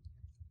retirement.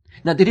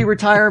 Now, did he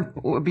retire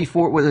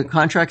before with a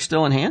contract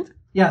still in hand?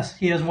 Yes,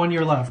 he has 1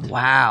 year left.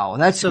 Wow,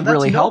 that's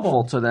really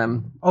helpful to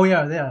them. Oh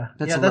yeah.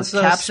 That's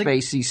cap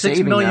space he's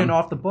saving $6 million them.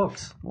 off the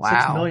books. Wow.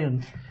 $6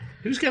 million.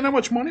 He was getting that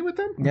much money with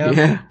them?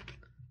 Yeah.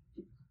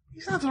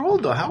 He's not that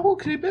old though. How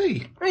old can he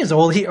be? He's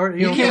old. He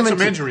had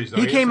some injuries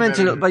though. He came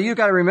into, but you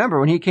got to remember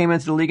when he came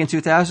into the league in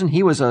 2000,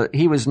 he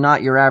was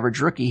not your average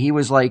rookie. He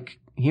was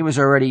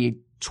already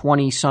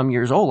 20 some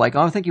years old. Like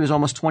I think he was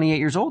almost 28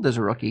 years old as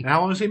a rookie. How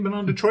long has he been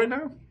on Detroit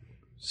now?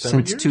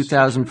 Since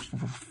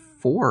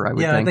 2004, I would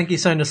think. Yeah, I think he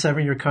signed a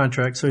 7-year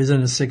contract, so he's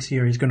in his 6th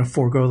year. He's going to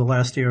forego the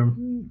last year.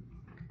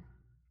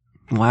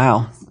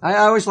 Wow. I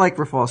always liked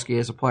Rafalski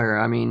as a player.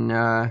 I mean,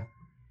 I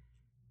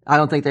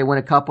don't think they win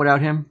a cup without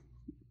him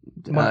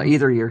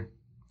either year,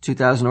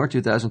 2000 or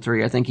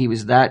 2003. I think he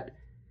was that.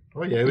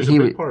 Oh, yeah, he was a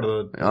big part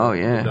of the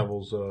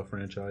Devils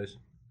franchise.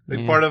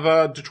 Big part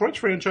of Detroit's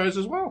franchise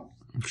as well.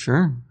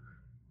 Sure.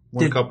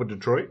 Won a cup with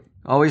Detroit.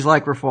 Always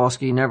liked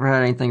Rafalski. Never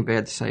had anything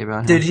bad to say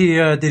about him. Did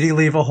he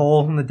leave a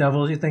hole in the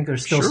Devils? You think they're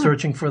still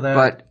searching for that?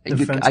 But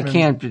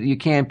defenseman? you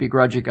can't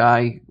begrudge a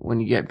guy when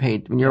you get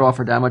paid, when you're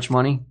offered that much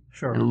money.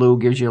 Sure. And Lou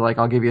gives you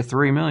I'll give you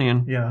 $3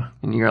 million. Yeah.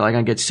 And you're like,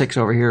 I get 6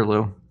 over here,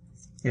 Lou.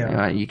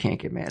 Yeah. You can't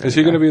get mad at Is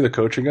he going to be the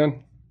coach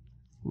again?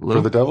 Lou?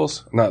 For the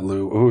Devils? Not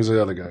Lou. Who's the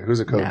other guy? Who's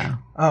the coach? Nah.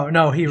 Oh,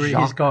 no,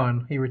 he's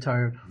gone. He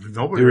retired.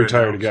 Nobody He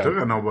retired again. Still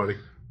got nobody.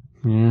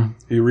 Yeah.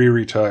 He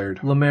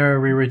re-retired. Lemaire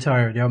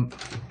re-retired, yep.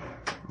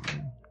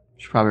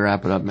 Should probably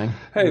wrap it up, man.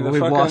 Hey,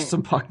 we've lost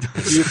some puck. Do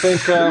you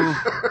think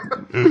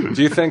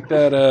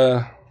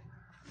that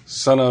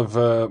son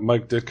of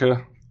Mike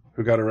Ditka,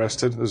 who got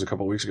arrested, this was a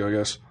couple of weeks ago, I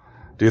guess,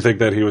 do you think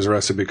that he was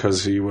arrested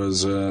because he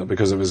was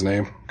because of his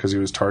name? Because he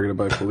was targeted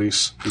by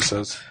police, he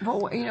says. Well,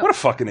 what a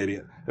fucking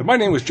idiot. If my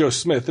name was Joe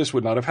Smith, this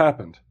would not have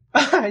happened.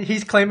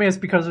 He's claiming it's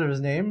because of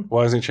his name?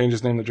 Why doesn't he change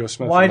his name to Joe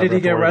Smith? Why did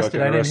he get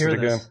arrested? I didn't hear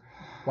this.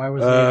 Why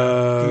was he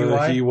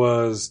DUI? He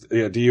was,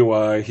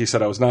 DUI. He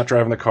said, I was not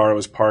driving the car. I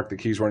was parked. The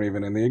keys weren't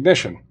even in the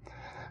ignition.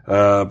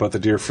 But the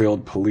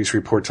Deerfield police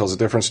report tells a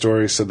different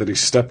story. Said that he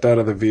stepped out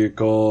of the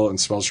vehicle and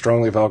smelled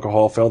strongly of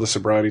alcohol, failed a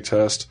sobriety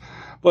test.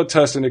 Blood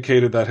test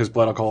indicated that his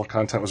blood alcohol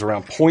content was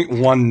around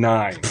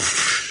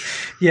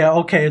 0.19. Yeah,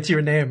 okay, it's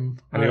your name.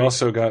 And he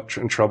also got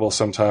in trouble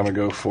some time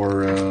ago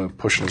for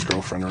pushing his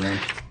girlfriend around.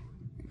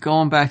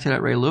 Going back to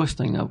that Ray Lewis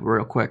thing, though,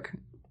 real quick.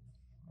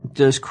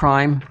 Does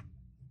crime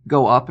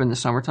go up in the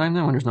summertime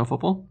then when there's no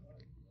football?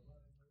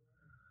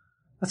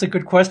 That's a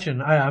good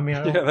question. I mean,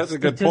 I don't, yeah, that's a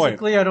good point.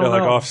 Statistically, I don't know.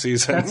 Like off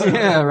season.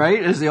 Yeah,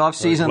 right? Is the off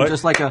season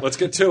just like a... Let's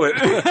get to it.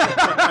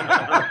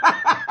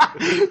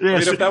 Yeah,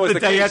 if that was the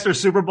the day case, after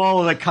Super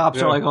Bowl, the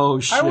cops are like, "Oh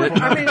shit!" I would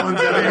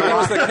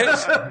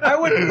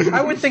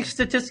think That's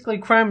statistically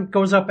crime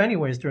goes up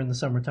anyways during the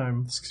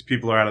summertime. Because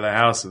people are out of their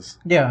houses.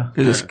 Yeah,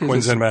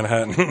 Quinn's in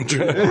Manhattan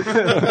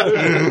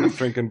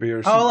drinking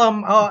beers.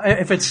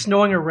 If it's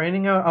snowing or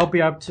raining out, I'll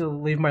be able to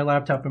leave my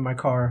laptop in my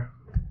car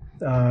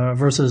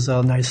versus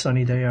a nice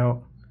sunny day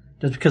out.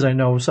 Just because I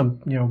know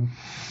some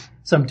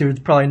dude's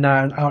probably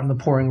not out in the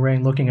pouring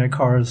rain looking at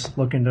cars,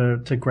 looking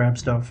to grab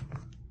stuff.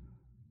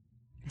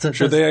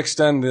 Should they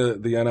extend the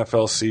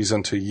NFL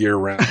season to year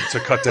round to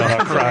cut down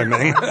on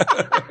criming?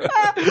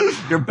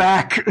 You're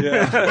back.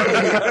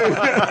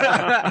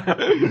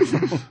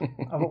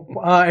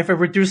 If it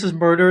reduces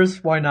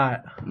murders, why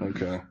not?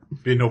 Okay.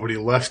 Be nobody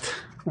left.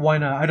 Why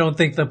not? I don't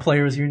think the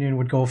players' union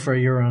would go for a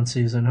year-round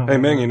season. However. Hey,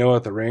 Ming, you know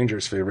what the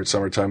Rangers' favorite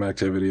summertime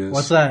activity is?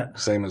 What's that?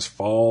 Same as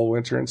fall,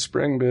 winter, and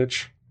spring,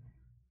 bitch.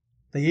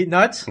 They eat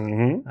nuts?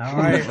 Mm-hmm. All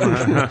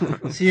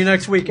right. See you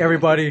next week,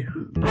 everybody.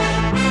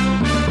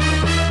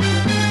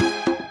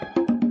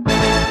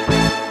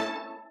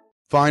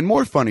 Find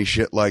more funny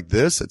shit like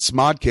this at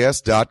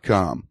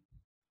smodcast.com.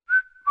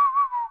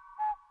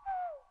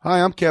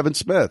 Hi, I'm Kevin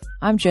Smith.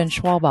 I'm Jen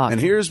Schwalbach.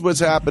 And here's what's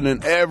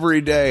happening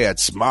every day at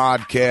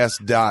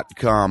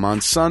smodcast.com.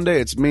 On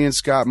Sunday, it's me and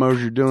Scott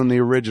Mosier doing the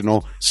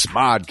original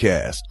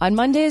Smodcast. On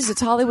Mondays,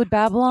 it's Hollywood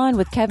Babylon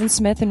with Kevin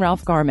Smith and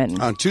Ralph Garman.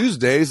 On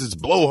Tuesdays, it's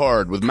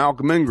Blowhard with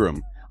Malcolm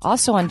Ingram.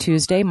 Also on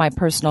Tuesday, my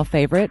personal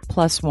favorite,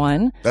 Plus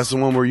One. That's the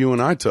one where you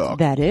and I talk.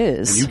 That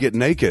is. And you get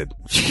naked.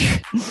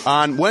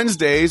 On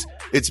Wednesdays,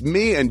 it's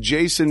me and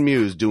Jason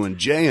Mewes doing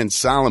Jay and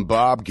Silent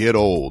Bob Get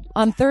Old.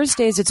 On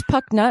Thursdays, it's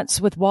Puck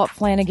Nuts with Walt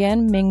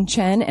Flanagan, Ming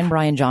Chen, and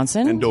Brian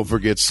Johnson. And don't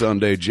forget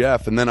Sunday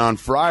Jeff. And then on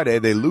Friday,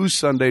 they lose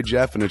Sunday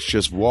Jeff, and it's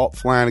just Walt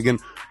Flanagan,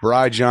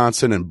 Bri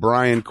Johnson, and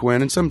Brian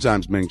Quinn, and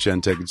sometimes Ming Chen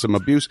taking some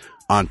abuse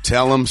on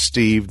Tell 'em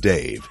Steve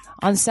Dave.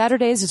 On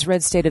Saturdays, it's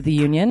Red State of the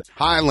Union.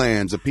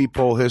 Highlands, A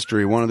Peephole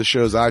History, one of the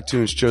shows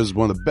iTunes chose as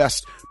one of the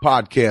best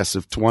podcasts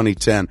of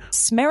 2010.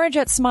 Marriage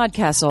at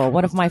Smodcastle,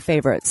 one of my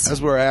favorites.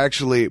 That's where I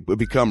actually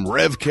become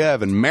Rev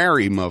Kev and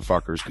marry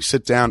motherfuckers. We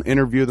sit down,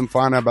 interview them,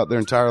 find out about their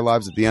entire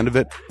lives. At the end of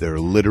it, they're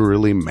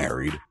literally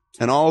married.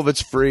 And all of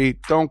it's free,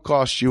 don't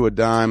cost you a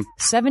dime.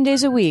 7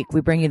 days a week,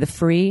 we bring you the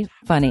free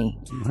funny.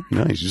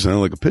 Very nice. You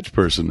sound like a pitch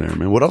person there,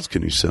 man. What else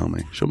can you sell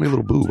me? Show me a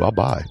little boob. I'll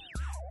buy.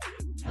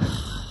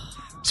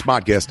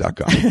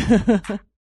 Smodcast.com.